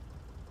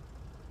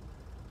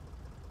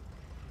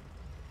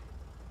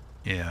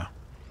 Yeah.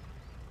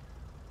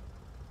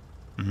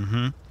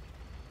 Mm-hmm.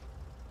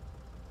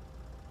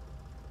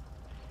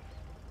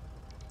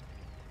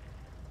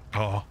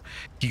 Oh,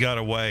 he got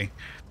away.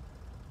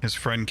 His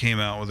friend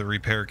came out with a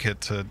repair kit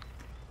to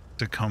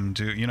come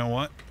do. You know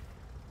what?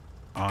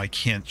 Oh, I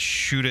can't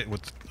shoot it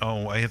with.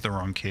 Oh, I hit the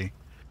wrong key.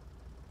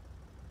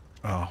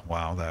 Oh,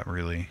 wow, that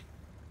really.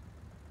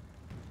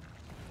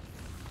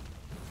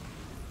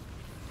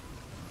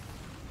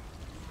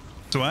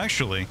 So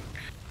actually,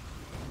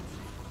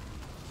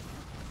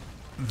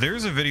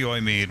 there's a video I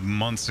made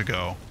months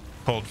ago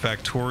called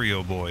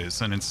Factorio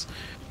Boys, and it's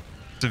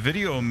a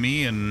video of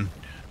me and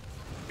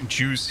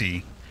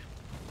Juicy,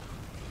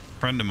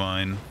 friend of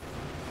mine,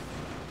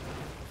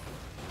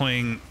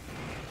 playing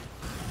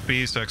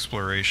space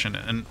exploration,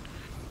 and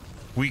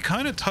we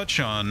kind of touch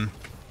on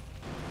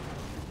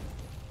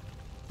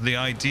the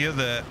idea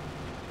that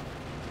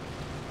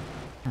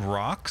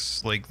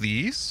rocks like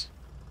these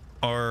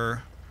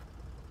are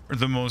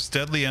the most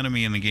deadly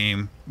enemy in the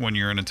game when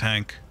you're in a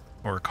tank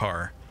or a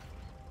car,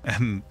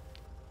 and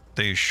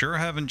they sure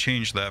haven't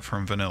changed that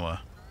from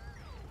vanilla.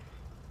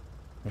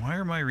 Why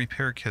are my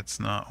repair kits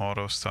not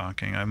auto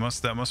stocking? That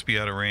must be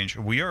out of range.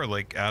 We are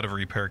like out of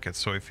repair kits,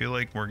 so I feel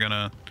like we're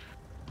gonna.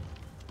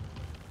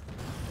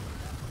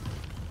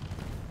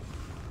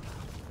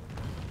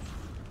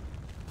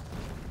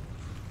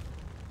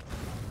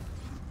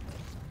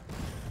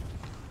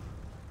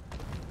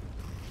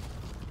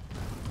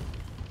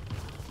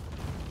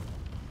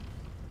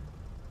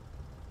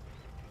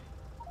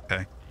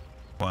 Okay.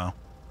 Wow.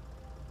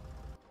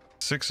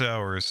 6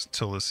 hours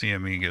till the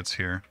CME gets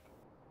here.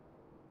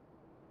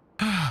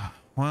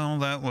 Well,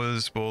 that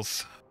was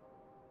both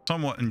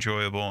somewhat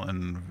enjoyable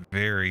and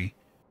very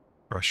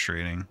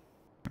frustrating.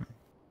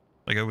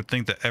 Like, I would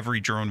think that every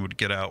drone would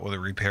get out with a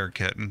repair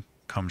kit and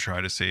come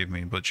try to save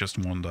me, but just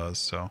one does,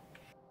 so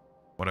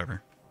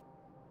whatever.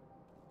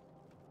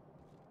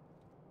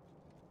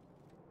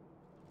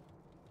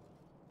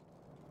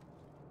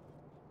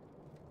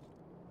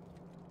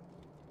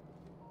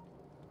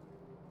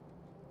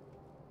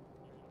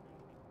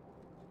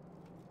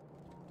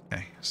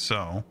 Okay,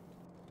 so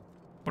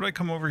what did I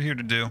come over here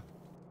to do?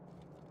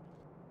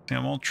 See,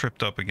 I'm all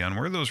tripped up again.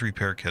 Where are those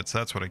repair kits?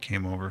 That's what I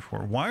came over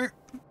for. Why?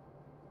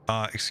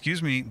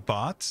 Excuse me,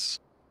 bots.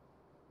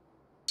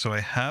 So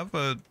I have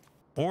a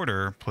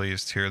order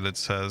placed here that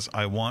says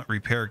I want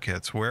repair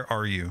kits. Where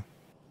are you?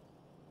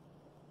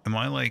 Am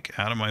I like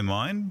out of my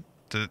mind?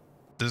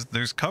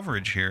 There's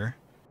coverage here.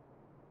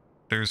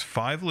 There's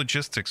 5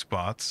 logistics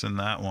bots in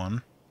that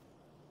one.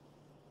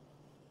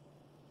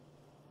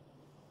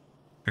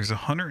 There's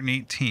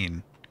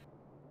 118.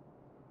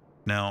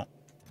 Now,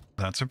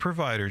 that's a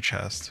provider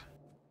chest.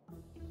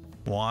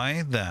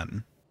 Why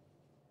then?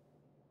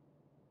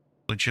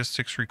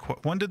 Logistics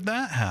request. When did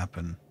that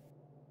happen?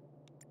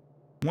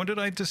 When did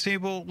I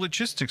disable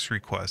logistics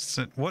requests?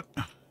 What?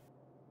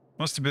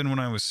 Must have been when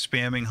I was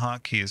spamming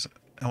hotkeys.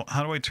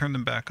 How do I turn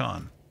them back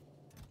on?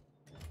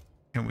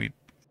 Can we?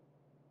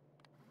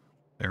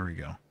 There we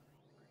go.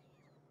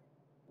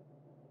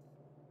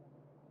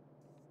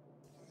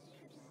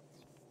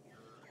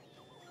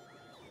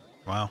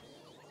 Wow.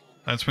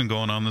 That's been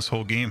going on this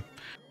whole game.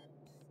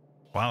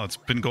 Wow, it's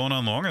been going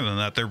on longer than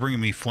that. They're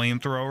bringing me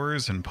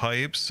flamethrowers and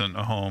pipes and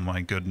oh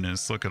my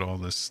goodness, look at all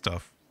this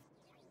stuff.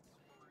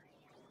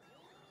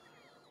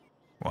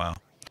 Wow.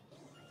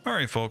 All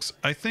right, folks.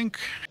 I think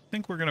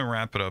we're going to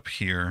wrap it up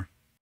here.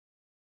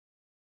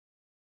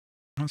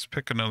 Let's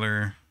pick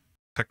another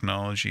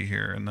technology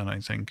here and then I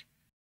think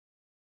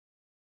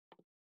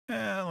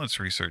let's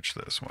research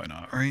this. Why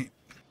not, right?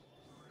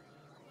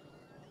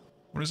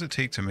 What does it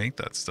take to make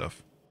that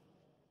stuff?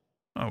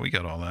 Oh, we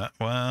got all that.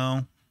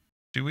 Well,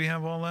 do we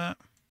have all that?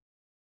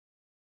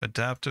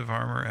 Adaptive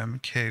armor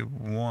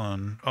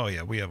MK1. Oh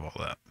yeah, we have all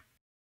that.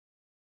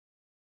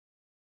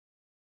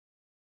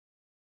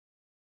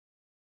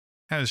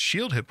 Has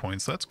shield hit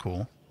points. That's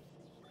cool.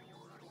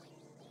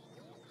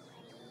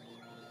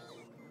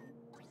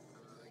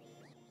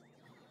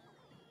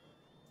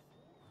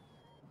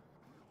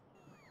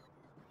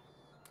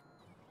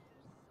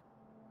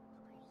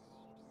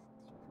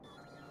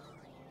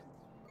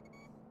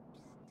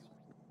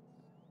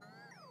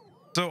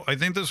 So I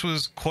think this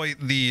was quite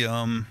the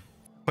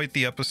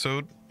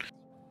episode.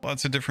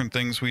 Lots of different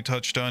things we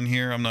touched on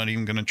here. I'm not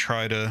even going to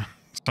try to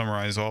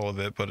summarize all of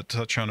it, but to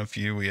touch on a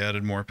few. We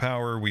added more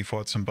power. We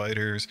fought some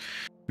biters.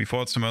 We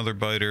fought some other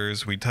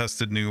biters. We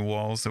tested new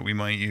walls that we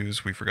might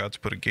use. We forgot to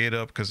put a gate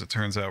up because it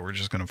turns out we're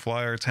just going to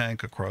fly our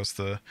tank across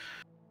the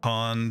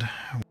pond.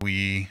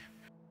 We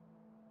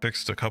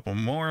fixed a couple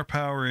more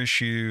power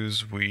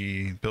issues.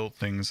 We built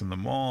things in the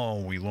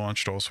mall. We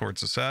launched all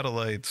sorts of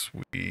satellites.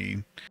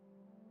 We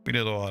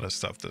did a lot of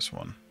stuff this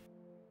one.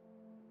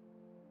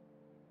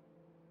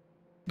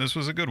 This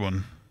was a good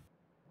one.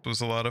 It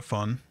was a lot of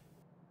fun.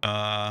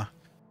 I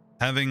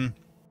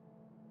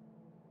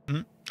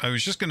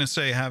was just going to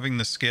say having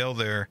the scale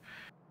there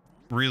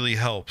really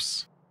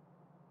helps.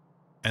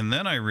 And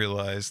then I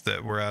realized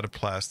that we're out of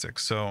plastic.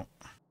 So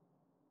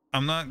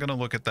I'm not going to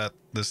look at that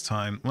this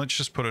time. Let's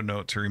just put a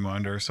note to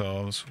remind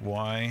ourselves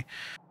why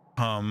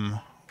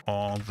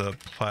all the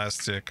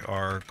plastic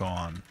are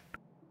gone.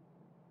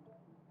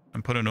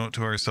 And put a note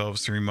to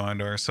ourselves to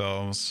remind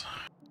ourselves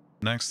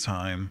next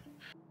time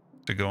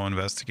to go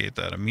investigate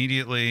that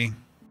immediately.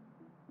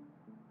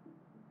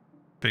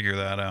 Figure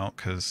that out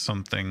because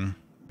something,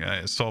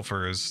 yeah,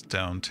 sulfur is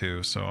down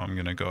too. So I'm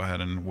going to go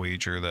ahead and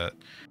wager that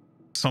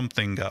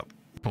something got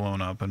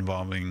blown up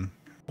involving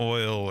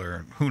oil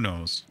or who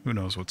knows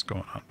what's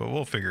going on, but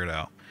we'll figure it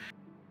out.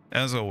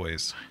 As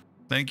always,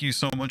 thank you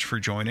so much for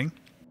joining.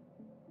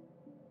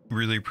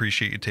 Really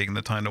appreciate you taking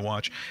the time to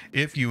watch.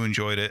 If you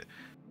enjoyed it,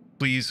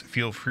 please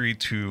feel free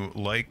to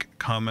like,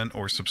 comment,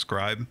 or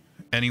subscribe.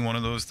 Any one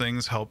of those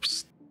things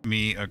helps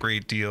me a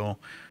great deal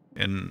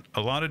in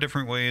a lot of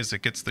different ways.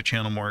 It gets the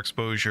channel more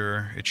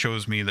exposure. It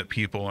shows me that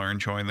people are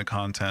enjoying the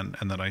content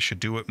and that I should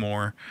do it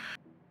more.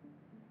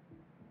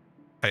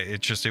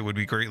 It would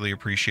be greatly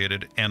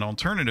appreciated. And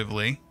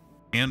alternatively,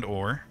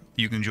 or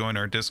you can join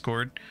our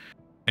Discord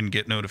and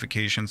get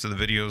notifications of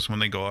the videos when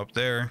they go up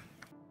there.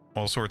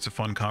 All sorts of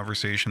fun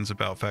conversations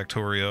about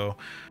Factorio,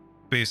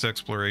 Space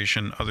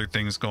Exploration, other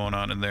things going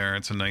on in there.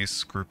 It's a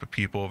nice group of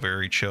people,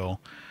 very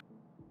chill.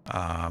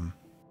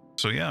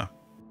 So yeah,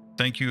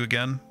 thank you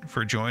again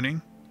for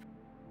joining.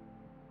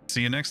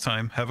 See you next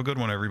time. Have a good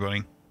one,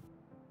 everybody.